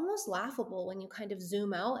 It's almost laughable when you kind of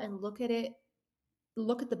zoom out and look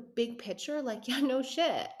at the big picture, like, yeah, no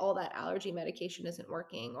shit, all that allergy medication isn't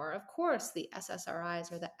working. Or, of course, the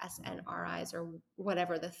SSRIs or the SNRIs or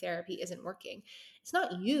whatever the therapy isn't working. It's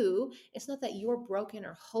not you. It's not that you're broken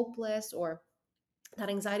or hopeless or that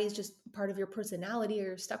anxiety is just part of your personality or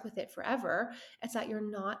you're stuck with it forever. It's that you're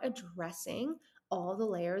not addressing all the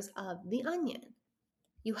layers of the onion.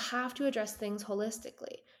 You have to address things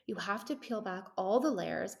holistically. You have to peel back all the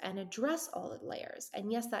layers and address all the layers.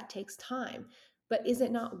 And yes, that takes time, but is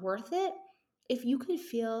it not worth it? If you could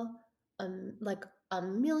feel like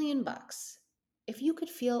 $1,000,000, if you could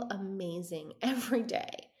feel amazing every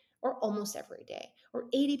day, or almost every day, or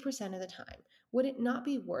 80% of the time, would it not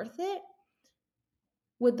be worth it?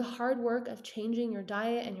 Would the hard work of changing your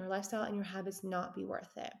diet and your lifestyle and your habits not be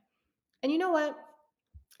worth it? And you know what?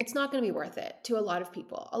 It's not going to be worth it to a lot of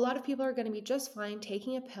people. A lot of people are going to be just fine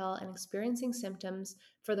taking a pill and experiencing symptoms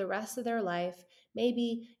for the rest of their life,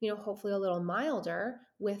 maybe, hopefully a little milder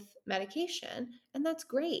with medication. And that's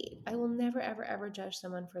great. I will never, ever, ever judge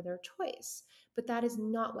someone for their choice. But that is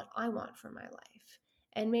not what I want for my life.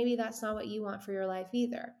 And maybe that's not what you want for your life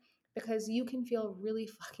either, because you can feel really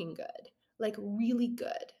fucking good, like really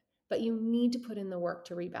good, but you need to put in the work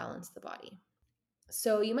to rebalance the body.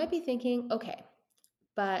 So you might be thinking, okay,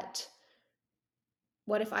 but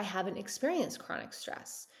what if I haven't experienced chronic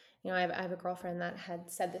stress? I have a girlfriend that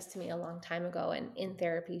had said this to me a long time ago, and in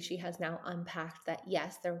therapy, she has now unpacked that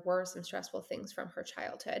yes, there were some stressful things from her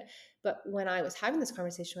childhood. But when I was having this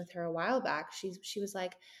conversation with her a while back, she was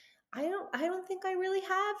like, I don't think I really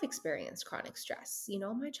have experienced chronic stress.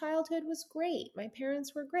 My childhood was great. My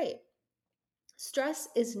parents were great. Stress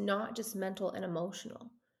is not just mental and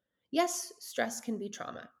emotional. Yes, stress can be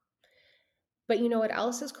trauma. But you know what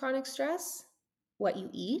else is chronic stress? What you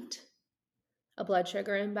eat, a blood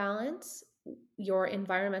sugar imbalance, your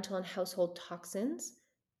environmental and household toxins,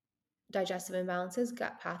 digestive imbalances,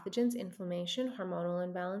 gut pathogens, inflammation, hormonal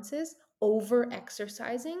imbalances, over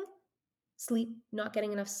exercising, sleep, not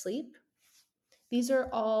getting enough sleep. These are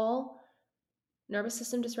all nervous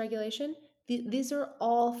system dysregulation. These are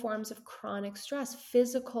all forms of chronic stress,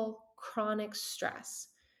 physical chronic stress.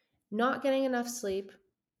 Not getting enough sleep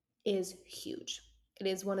is huge. It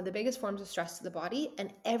is one of the biggest forms of stress to the body,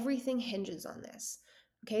 and everything hinges on this.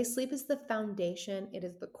 Okay, sleep is the foundation, it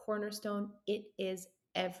is the cornerstone, it is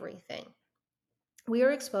everything. We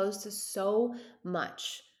are exposed to so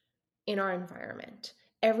much in our environment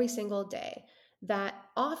every single day that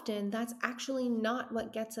often that's actually not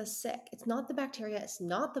what gets us sick. It's not the bacteria, it's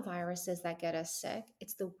not the viruses that get us sick,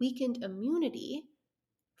 it's the weakened immunity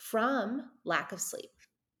from lack of sleep.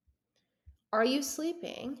 Are you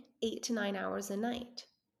sleeping 8 to 9 hours a night?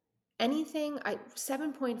 Anything,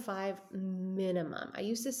 7.5 minimum. I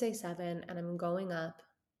used to say 7 and I'm going up.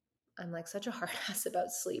 I'm like such a hard ass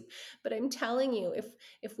about sleep, but I'm telling you, if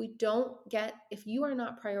you are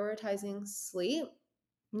not prioritizing sleep,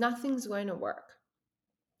 nothing's going to work.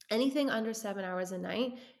 Anything under 7 hours a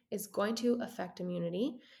night is going to affect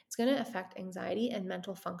immunity. It's going to affect anxiety and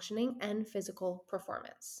mental functioning and physical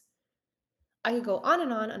performance. I could go on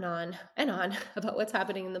and on and on and on about what's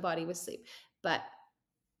happening in the body with sleep, but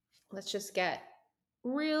let's just get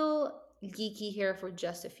real geeky here for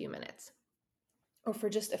just a few minutes, or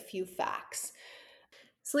for just a few facts.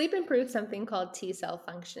 Sleep improves something called T cell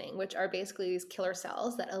functioning, which are basically these killer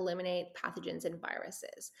cells that eliminate pathogens and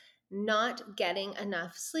viruses. Not getting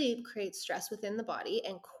enough sleep creates stress within the body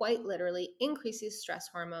and quite literally increases stress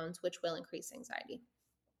hormones, which will increase anxiety.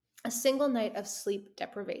 A single night of sleep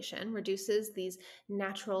deprivation reduces these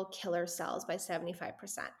natural killer cells by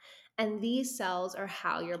 75%. And these cells are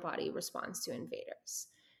how your body responds to invaders.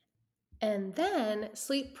 And then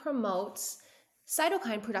sleep promotes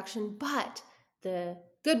cytokine production, but the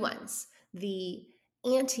good ones, the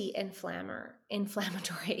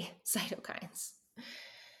anti-inflammatory cytokines.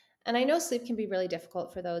 And I know sleep can be really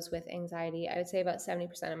difficult for those with anxiety. I would say about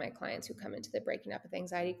 70% of my clients who come into the Breaking Up with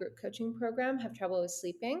Anxiety group coaching program have trouble with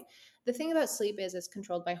sleeping. The thing about sleep is it's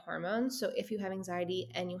controlled by hormones. So if you have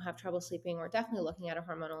anxiety and you have trouble sleeping, we're definitely looking at a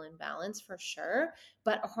hormonal imbalance for sure.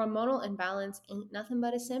 But a hormonal imbalance ain't nothing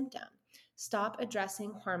but a symptom. Stop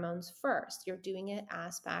addressing hormones first. You're doing it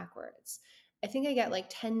ass backwards. I think I get like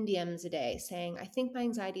 10 DMs a day saying, I think my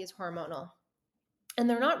anxiety is hormonal. And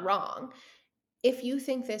they're not wrong. If you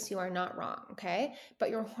think this, you are not wrong, okay? But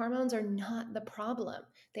your hormones are not the problem.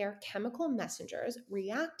 They are chemical messengers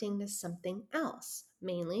reacting to something else,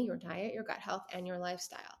 mainly your diet, your gut health, and your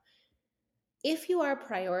lifestyle. If you are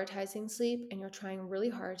prioritizing sleep and you're trying really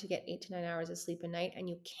hard to get 8 to 9 hours of sleep a night and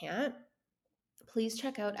you can't, please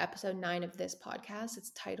check out episode 9 of this podcast. It's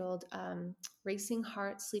titled Racing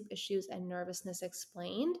Heart, Sleep Issues, and Nervousness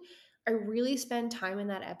Explained. I really spend time in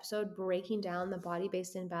that episode breaking down the body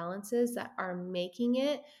based imbalances that are making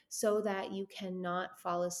it so that you cannot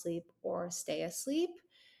fall asleep or stay asleep,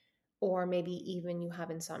 or maybe even you have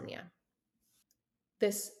insomnia.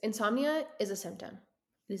 This insomnia is a symptom,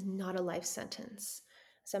 it is not a life sentence.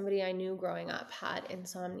 Somebody I knew growing up had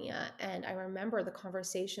insomnia, and I remember the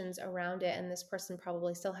conversations around it. And this person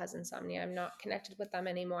probably still has insomnia. I'm not connected with them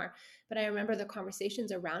anymore, but I remember the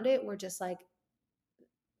conversations around it were just like,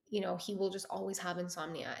 he will just always have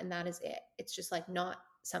insomnia, and that is it. It's just like not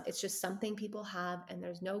some, it's just something people have, and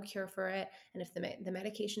there's no cure for it. And if the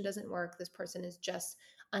medication doesn't work, this person is just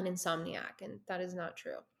an insomniac, and that is not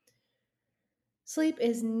true. Sleep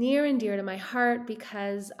is near and dear to my heart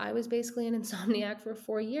because I was basically an insomniac for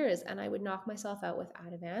 4 years, and I would knock myself out with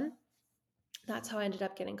Ativan. That's how I ended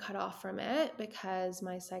up getting cut off from it, because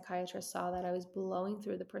my psychiatrist saw that I was blowing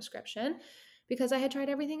through the prescription because I had tried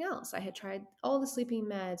everything else. I had tried all the sleeping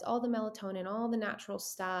meds, all the melatonin, all the natural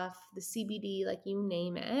stuff, the CBD, like you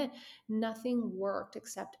name it. Nothing worked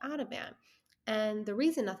except Ativan. And the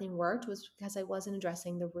reason nothing worked was because I wasn't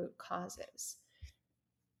addressing the root causes.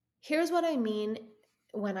 Here's what I mean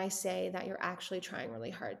when I say that you're actually trying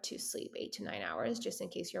really hard to sleep 8 to 9 hours, just in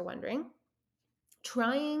case you're wondering.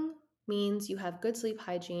 Trying means you have good sleep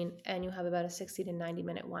hygiene and you have about a 60 to 90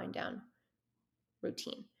 minute wind down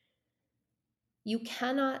routine. You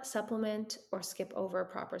cannot supplement or skip over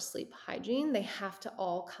proper sleep hygiene. They have to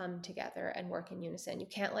all come together and work in unison. You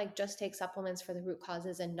can't like just take supplements for the root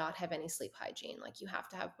causes and not have any sleep hygiene. Like you have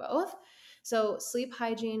to have both. So sleep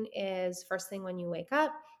hygiene is first thing when you wake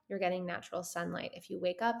up, you're getting natural sunlight. If you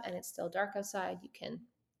wake up and it's still dark outside,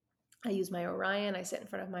 I use my Orion. I sit in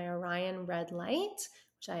front of my Orion red light,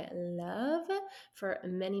 which I love for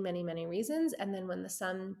many, many, many reasons. And then when the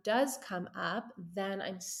sun does come up, then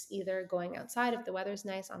I'm either going outside if the weather's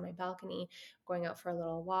nice on my balcony, going out for a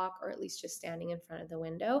little walk, or at least just standing in front of the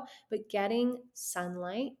window. But getting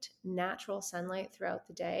sunlight, natural sunlight throughout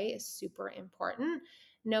the day is super important.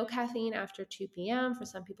 No caffeine after 2 p.m. For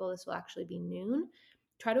some people, this will actually be noon.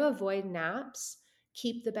 Try to avoid naps.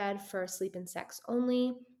 Keep the bed for sleep and sex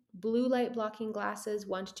only. Blue light blocking glasses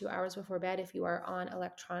 1 to 2 hours before bed if you are on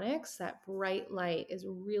electronics. That bright light is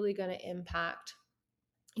really going to impact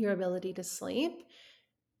your ability to sleep.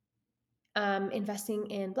 Investing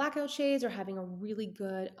in blackout shades or having a really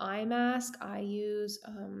good eye mask. I use,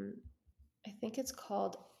 I think it's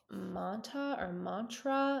called Manta or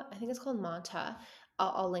Mantra. I think it's called Manta.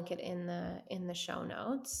 I'll link it in the show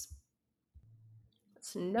notes.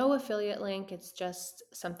 It's no affiliate link. It's just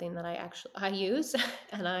something that I use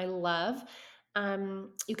and I love.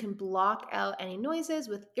 You can block out any noises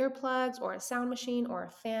with earplugs or a sound machine or a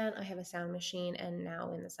fan. I have a sound machine, and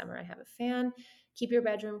now in the summer I have a fan. Keep your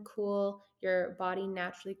bedroom cool. Your body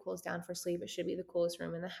naturally cools down for sleep. It should be the coolest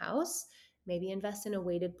room in the house. Maybe invest in a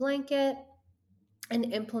weighted blanket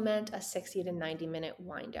and implement a 60 to 90 minute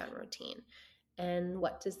wind down routine. And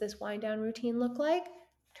what does this wind down routine look like?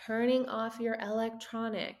 Turning off your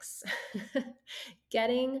electronics,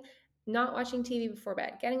 not watching TV before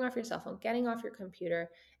bed, getting off your cell phone, getting off your computer,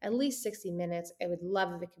 at least 60 minutes. I would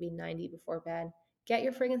love if it could be 90 before bed. Get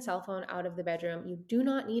your friggin' cell phone out of the bedroom. You do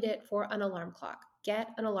not need it for an alarm clock. Get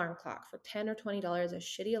an alarm clock for $10 or $20, a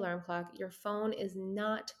shitty alarm clock. Your phone is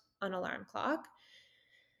not an alarm clock.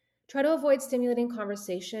 Try to avoid stimulating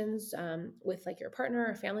conversations with like your partner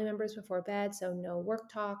or family members before bed. So no work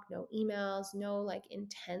talk, no emails, no like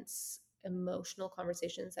intense emotional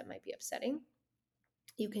conversations that might be upsetting.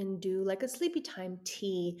 You can do like a sleepy time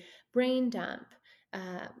tea, brain dump,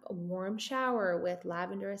 a warm shower with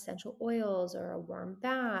lavender essential oils, or a warm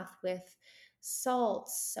bath with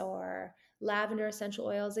salts or lavender essential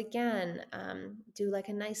oils again. Do like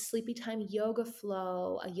a nice sleepy time yoga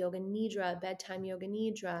flow, a yoga nidra, bedtime yoga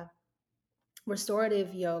nidra.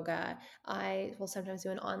 Restorative yoga. I will sometimes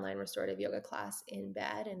do an online restorative yoga class in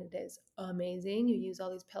bed, and it is amazing. You use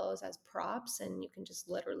all these pillows as props, and you can just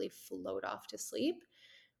literally float off to sleep.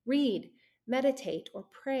 Read, meditate, or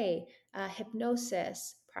pray,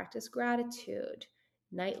 hypnosis, practice gratitude,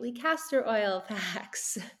 nightly castor oil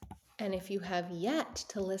packs. And if you have yet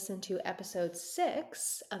to listen to episode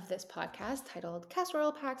 6 of this podcast titled Castor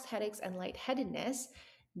Oil Packs, Headaches, and Lightheadedness,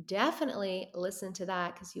 definitely listen to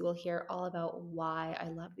that because you will hear all about why I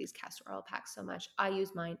love these castor oil packs so much. I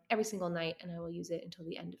use mine every single night and I will use it until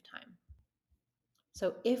the end of time.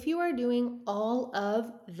 So if you are doing all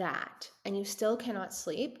of that and you still cannot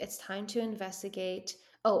sleep, it's time to investigate.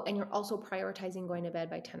 Oh, and you're also prioritizing going to bed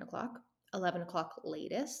by 10 o'clock, 11 o'clock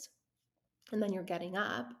latest. And then you're getting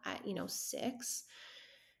up at, 6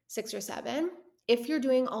 or 7. If you're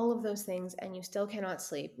doing all of those things and you still cannot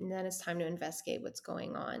sleep, then it's time to investigate what's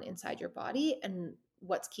going on inside your body and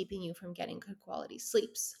what's keeping you from getting good quality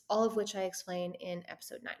sleeps, all of which I explain in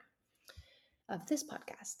episode 9 of this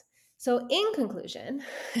podcast. So, in conclusion,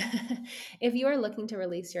 if you are looking to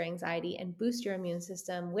release your anxiety and boost your immune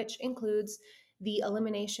system, which includes the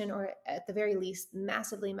elimination or at the very least,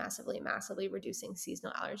 massively, massively, massively reducing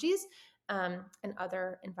seasonal allergies and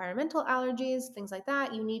other environmental allergies, things like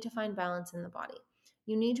that, you need to find balance in the body.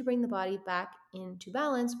 You need to bring the body back into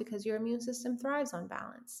balance because your immune system thrives on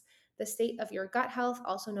balance. The state of your gut health,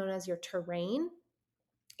 also known as your terrain,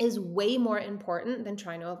 is way more important than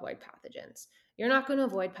trying to avoid pathogens. You're not going to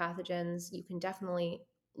avoid pathogens. You can definitely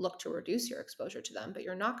look to reduce your exposure to them, but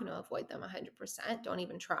you're not going to avoid them 100%. Don't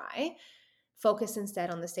even try. Focus instead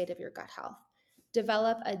on the state of your gut health.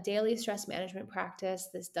 Develop a daily stress management practice.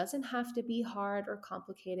 This doesn't have to be hard or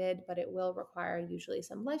complicated, but it will require usually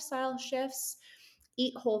some lifestyle shifts.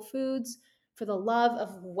 Eat whole foods for the love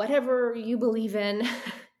of whatever you believe in.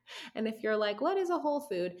 And if you're like, what is a whole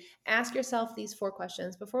food? Ask yourself these 4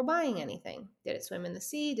 questions before buying anything. Did it swim in the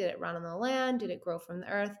sea? Did it run on the land? Did it grow from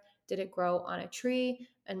the earth? Did it grow on a tree?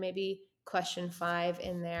 And maybe question 5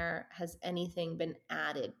 in there, has anything been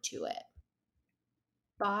added to it?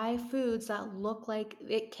 Buy foods that look like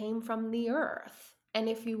it came from the earth. And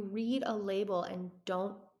if you read a label and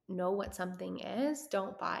don't know what something is,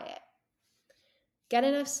 don't buy it. Get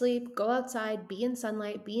enough sleep, go outside, be in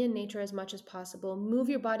sunlight, be in nature as much as possible, move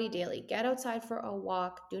your body daily, get outside for a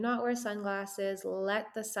walk, do not wear sunglasses,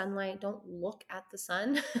 let the sunlight, don't look at the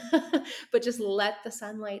sun, but just let the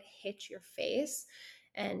sunlight hit your face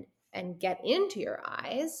and get into your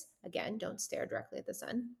eyes. Again, don't stare directly at the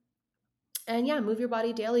sun. And yeah, move your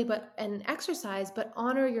body daily and exercise, but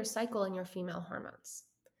honor your cycle and your female hormones.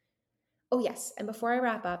 Oh yes, and before I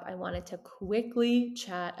wrap up, I wanted to quickly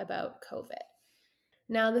chat about COVID.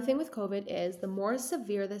 Now, the thing with COVID is the more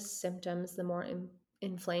severe the symptoms, the more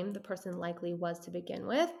inflamed the person likely was to begin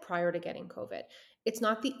with prior to getting COVID. It's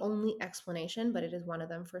not the only explanation, but it is one of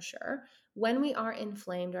them for sure. When we are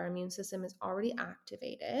inflamed, our immune system is already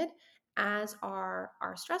activated, as are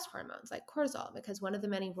our stress hormones like cortisol, because one of the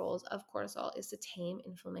many roles of cortisol is to tame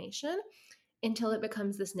inflammation until it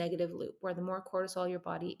becomes this negative loop where the more cortisol your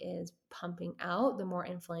body is pumping out, the more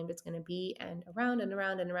inflamed it's going to be. And around and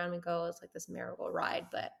around and around we go. It's like this merry-go-round,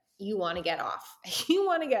 but you want to get off. You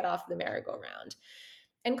want to get off the merry-go-round.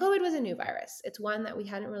 And COVID was a new virus. It's one that we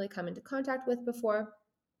hadn't really come into contact with before.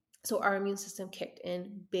 So our immune system kicked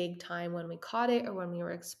in big time when we caught it or when we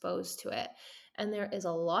were exposed to it. And there is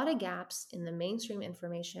a lot of gaps in the mainstream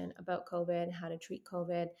information about COVID and how to treat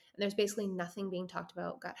COVID. And there's basically nothing being talked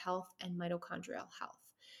about gut health and mitochondrial health.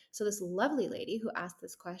 So this lovely lady who asked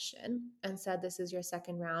this question and said this is your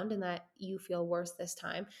second round and that you feel worse this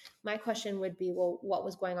time. My question would be, well, what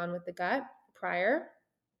was going on with the gut prior?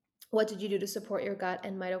 What did you do to support your gut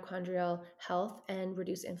and mitochondrial health and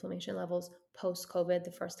reduce inflammation levels post-COVID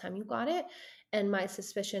the first time you got it? And my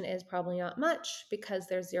suspicion is probably not much because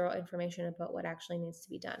there's zero information about what actually needs to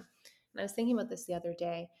be done. And I was thinking about this the other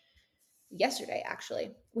day, yesterday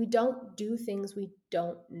actually. We don't do things we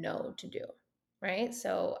don't know to do, right?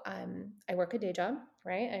 So I work a day job,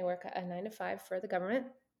 right? I work a 9 to 5 for the government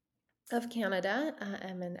of Canada.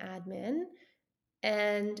 I'm an admin.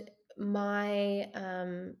 And my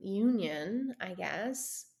union, I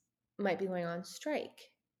guess, might be going on strike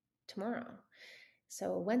tomorrow.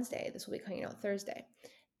 So Wednesday, this will be coming out Thursday.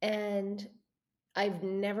 And I've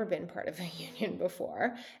never been part of a union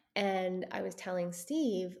before. And I was telling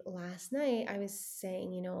Steve last night, I was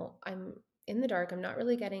saying, I'm in the dark. I'm not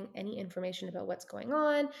really getting any information about what's going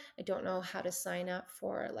on. I don't know how to sign up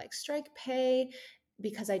for like strike pay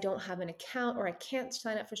because I don't have an account, or I can't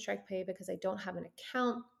sign up for strike pay because I don't have an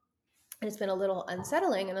account. And it's been a little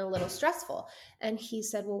unsettling and a little stressful. And he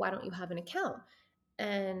said, well, why don't you have an account?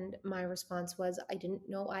 And my response was, I didn't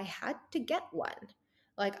know I had to get one.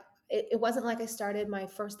 Like, it wasn't like I started my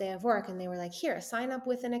first day of work and they were like, here, sign up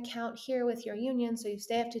with an account here with your union so you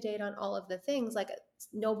stay up to date on all of the things. Like,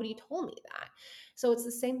 nobody told me that. So it's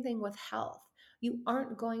the same thing with health. You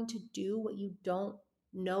aren't going to do what you don't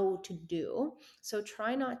know to do. So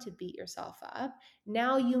try not to beat yourself up.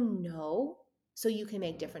 Now you know, so you can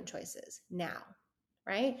make different choices now,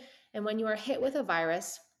 right? And when you are hit with a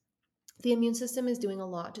virus, the immune system is doing a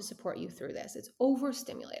lot to support you through this. It's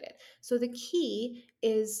overstimulated. So the key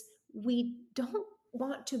is we don't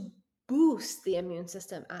want to boost the immune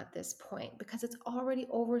system at this point because it's already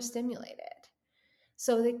overstimulated.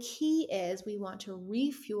 So the key is we want to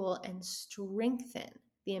refuel and strengthen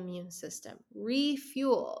the immune system.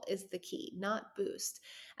 Refuel is the key, not boost.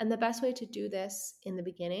 And the best way to do this in the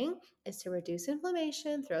beginning is to reduce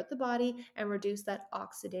inflammation throughout the body and reduce that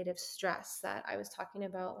oxidative stress that I was talking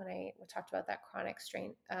about when I talked about that chronic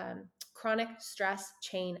stress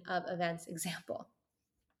chain of events example.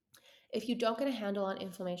 If you don't get a handle on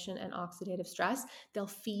inflammation and oxidative stress, they'll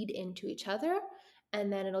feed into each other,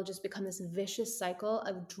 and then it'll just become this vicious cycle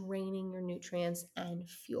of draining your nutrients and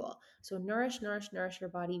fuel. So nourish your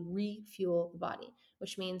body, refuel the body,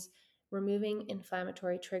 which means removing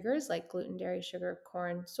inflammatory triggers like gluten, dairy, sugar,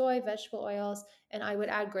 corn, soy, vegetable oils. And I would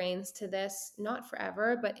add grains to this, not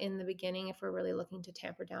forever, but in the beginning, if we're really looking to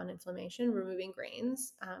tamper down inflammation, removing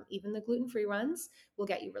grains, even the gluten-free ones, will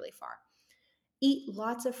get you really far. Eat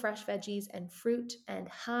lots of fresh veggies and fruit and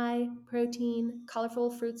high protein, colorful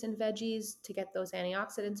fruits and veggies to get those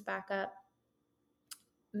antioxidants back up.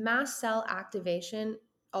 Mast cell activation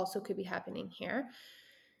also could be happening here.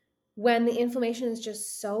 When the inflammation is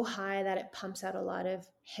just so high that it pumps out a lot of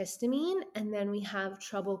histamine, and then we have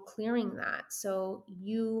trouble clearing that. So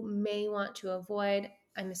you may want to avoid,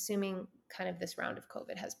 I'm assuming kind of this round of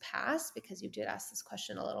COVID has passed because you did ask this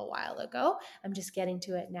question a little while ago. I'm just getting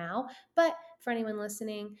to it now. But for anyone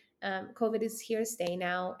listening, COVID is here to stay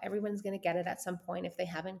now. Everyone's going to get it at some point if they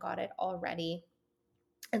haven't got it already.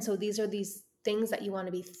 And so these are these things that you want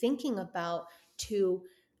to be thinking about to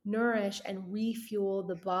nourish and refuel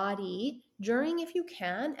the body during, if you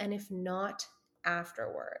can, and if not,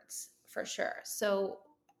 afterwards, for sure. So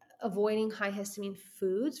avoiding high histamine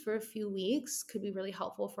foods for a few weeks could be really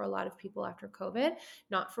helpful for a lot of people after COVID,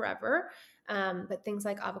 not forever. But things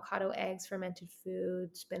like avocado, eggs, fermented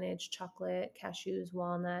food, spinach, chocolate, cashews,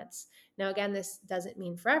 walnuts. Now, again, this doesn't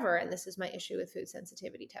mean forever. And this is my issue with food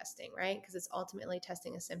sensitivity testing, right? Because it's ultimately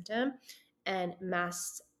testing a symptom, and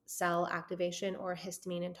mast cell activation or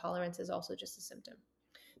histamine intolerance is also just a symptom.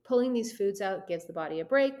 Pulling these foods out gives the body a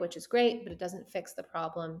break, which is great, but it doesn't fix the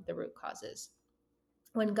problem, the root causes.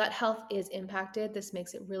 When gut health is impacted, this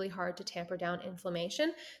makes it really hard to tamper down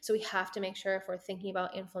inflammation. So we have to make sure if we're thinking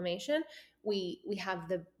about inflammation, we have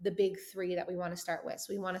the big three that we want to start with.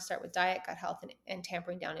 So we want to start with diet, gut health, and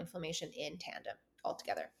tampering down inflammation in tandem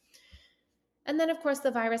altogether. And then, of course,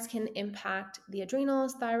 the virus can impact the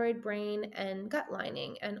adrenals, thyroid, brain, and gut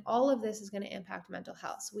lining. And all of this is going to impact mental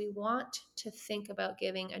health. So we want to think about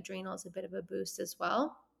giving adrenals a bit of a boost as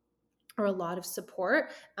well, or a lot of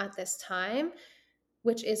support at this time,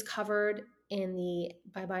 which is covered in the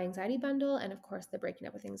Bye Bye Anxiety Bundle and, of course, the Breaking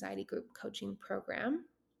Up with Anxiety group coaching program.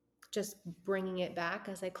 Just bringing it back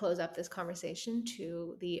as I close up this conversation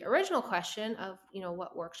to the original question of,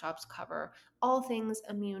 what workshops cover all things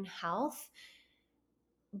immune health.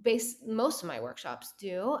 Most of my workshops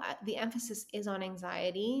do. The emphasis is on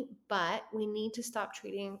anxiety, but we need to stop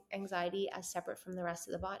treating anxiety as separate from the rest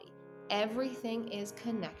of the body. Everything is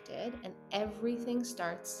connected, and everything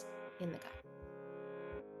starts in the gut.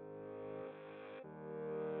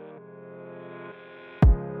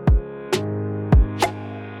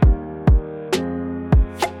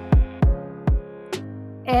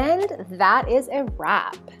 And that is a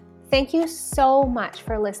wrap. Thank you so much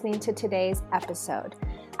for listening to today's episode.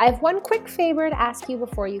 I have one quick favor to ask you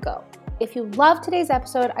before you go. If you loved today's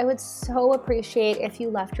episode, I would so appreciate if you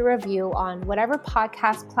left a review on whatever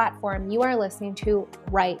podcast platform you are listening to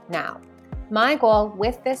right now. My goal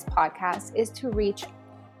with this podcast is to reach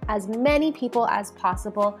as many people as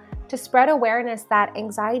possible to spread awareness that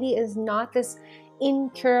anxiety is not this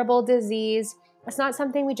incurable disease. It's not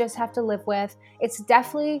something we just have to live with. It's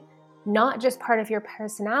definitely not just part of your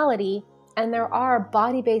personality, and there are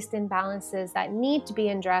body-based imbalances that need to be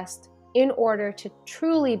addressed in order to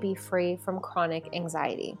truly be free from chronic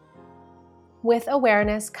anxiety. With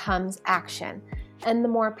awareness comes action, and the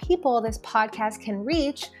more people this podcast can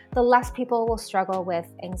reach, the less people will struggle with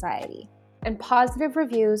anxiety. And positive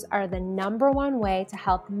reviews are the number one way to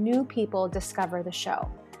help new people discover the show.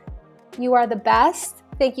 You are the best.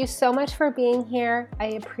 Thank you so much for being here. I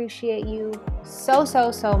appreciate you so,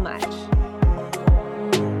 so, so much.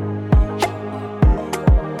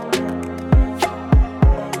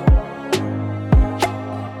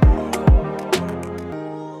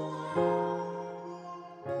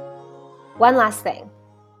 One last thing.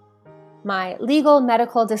 My legal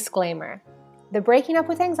medical disclaimer. The Breaking Up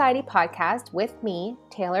with Anxiety podcast with me,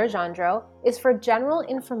 Taylor Gendreau, is for general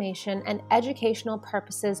information and educational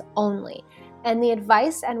purposes only, and the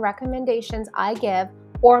advice and recommendations I give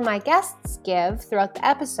or my guests give throughout the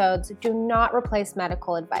episodes do not replace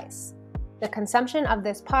medical advice. The consumption of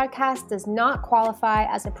this podcast does not qualify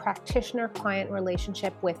as a practitioner-client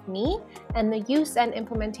relationship with me, and the use and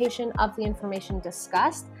implementation of the information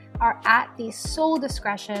discussed are at the sole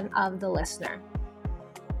discretion of the listener.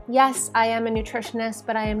 Yes, I am a nutritionist,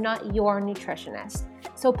 but I am not your nutritionist.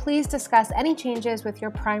 So please discuss any changes with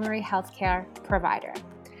your primary healthcare provider.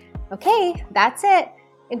 Okay, that's it.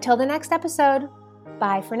 Until the next episode,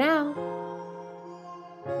 bye for now.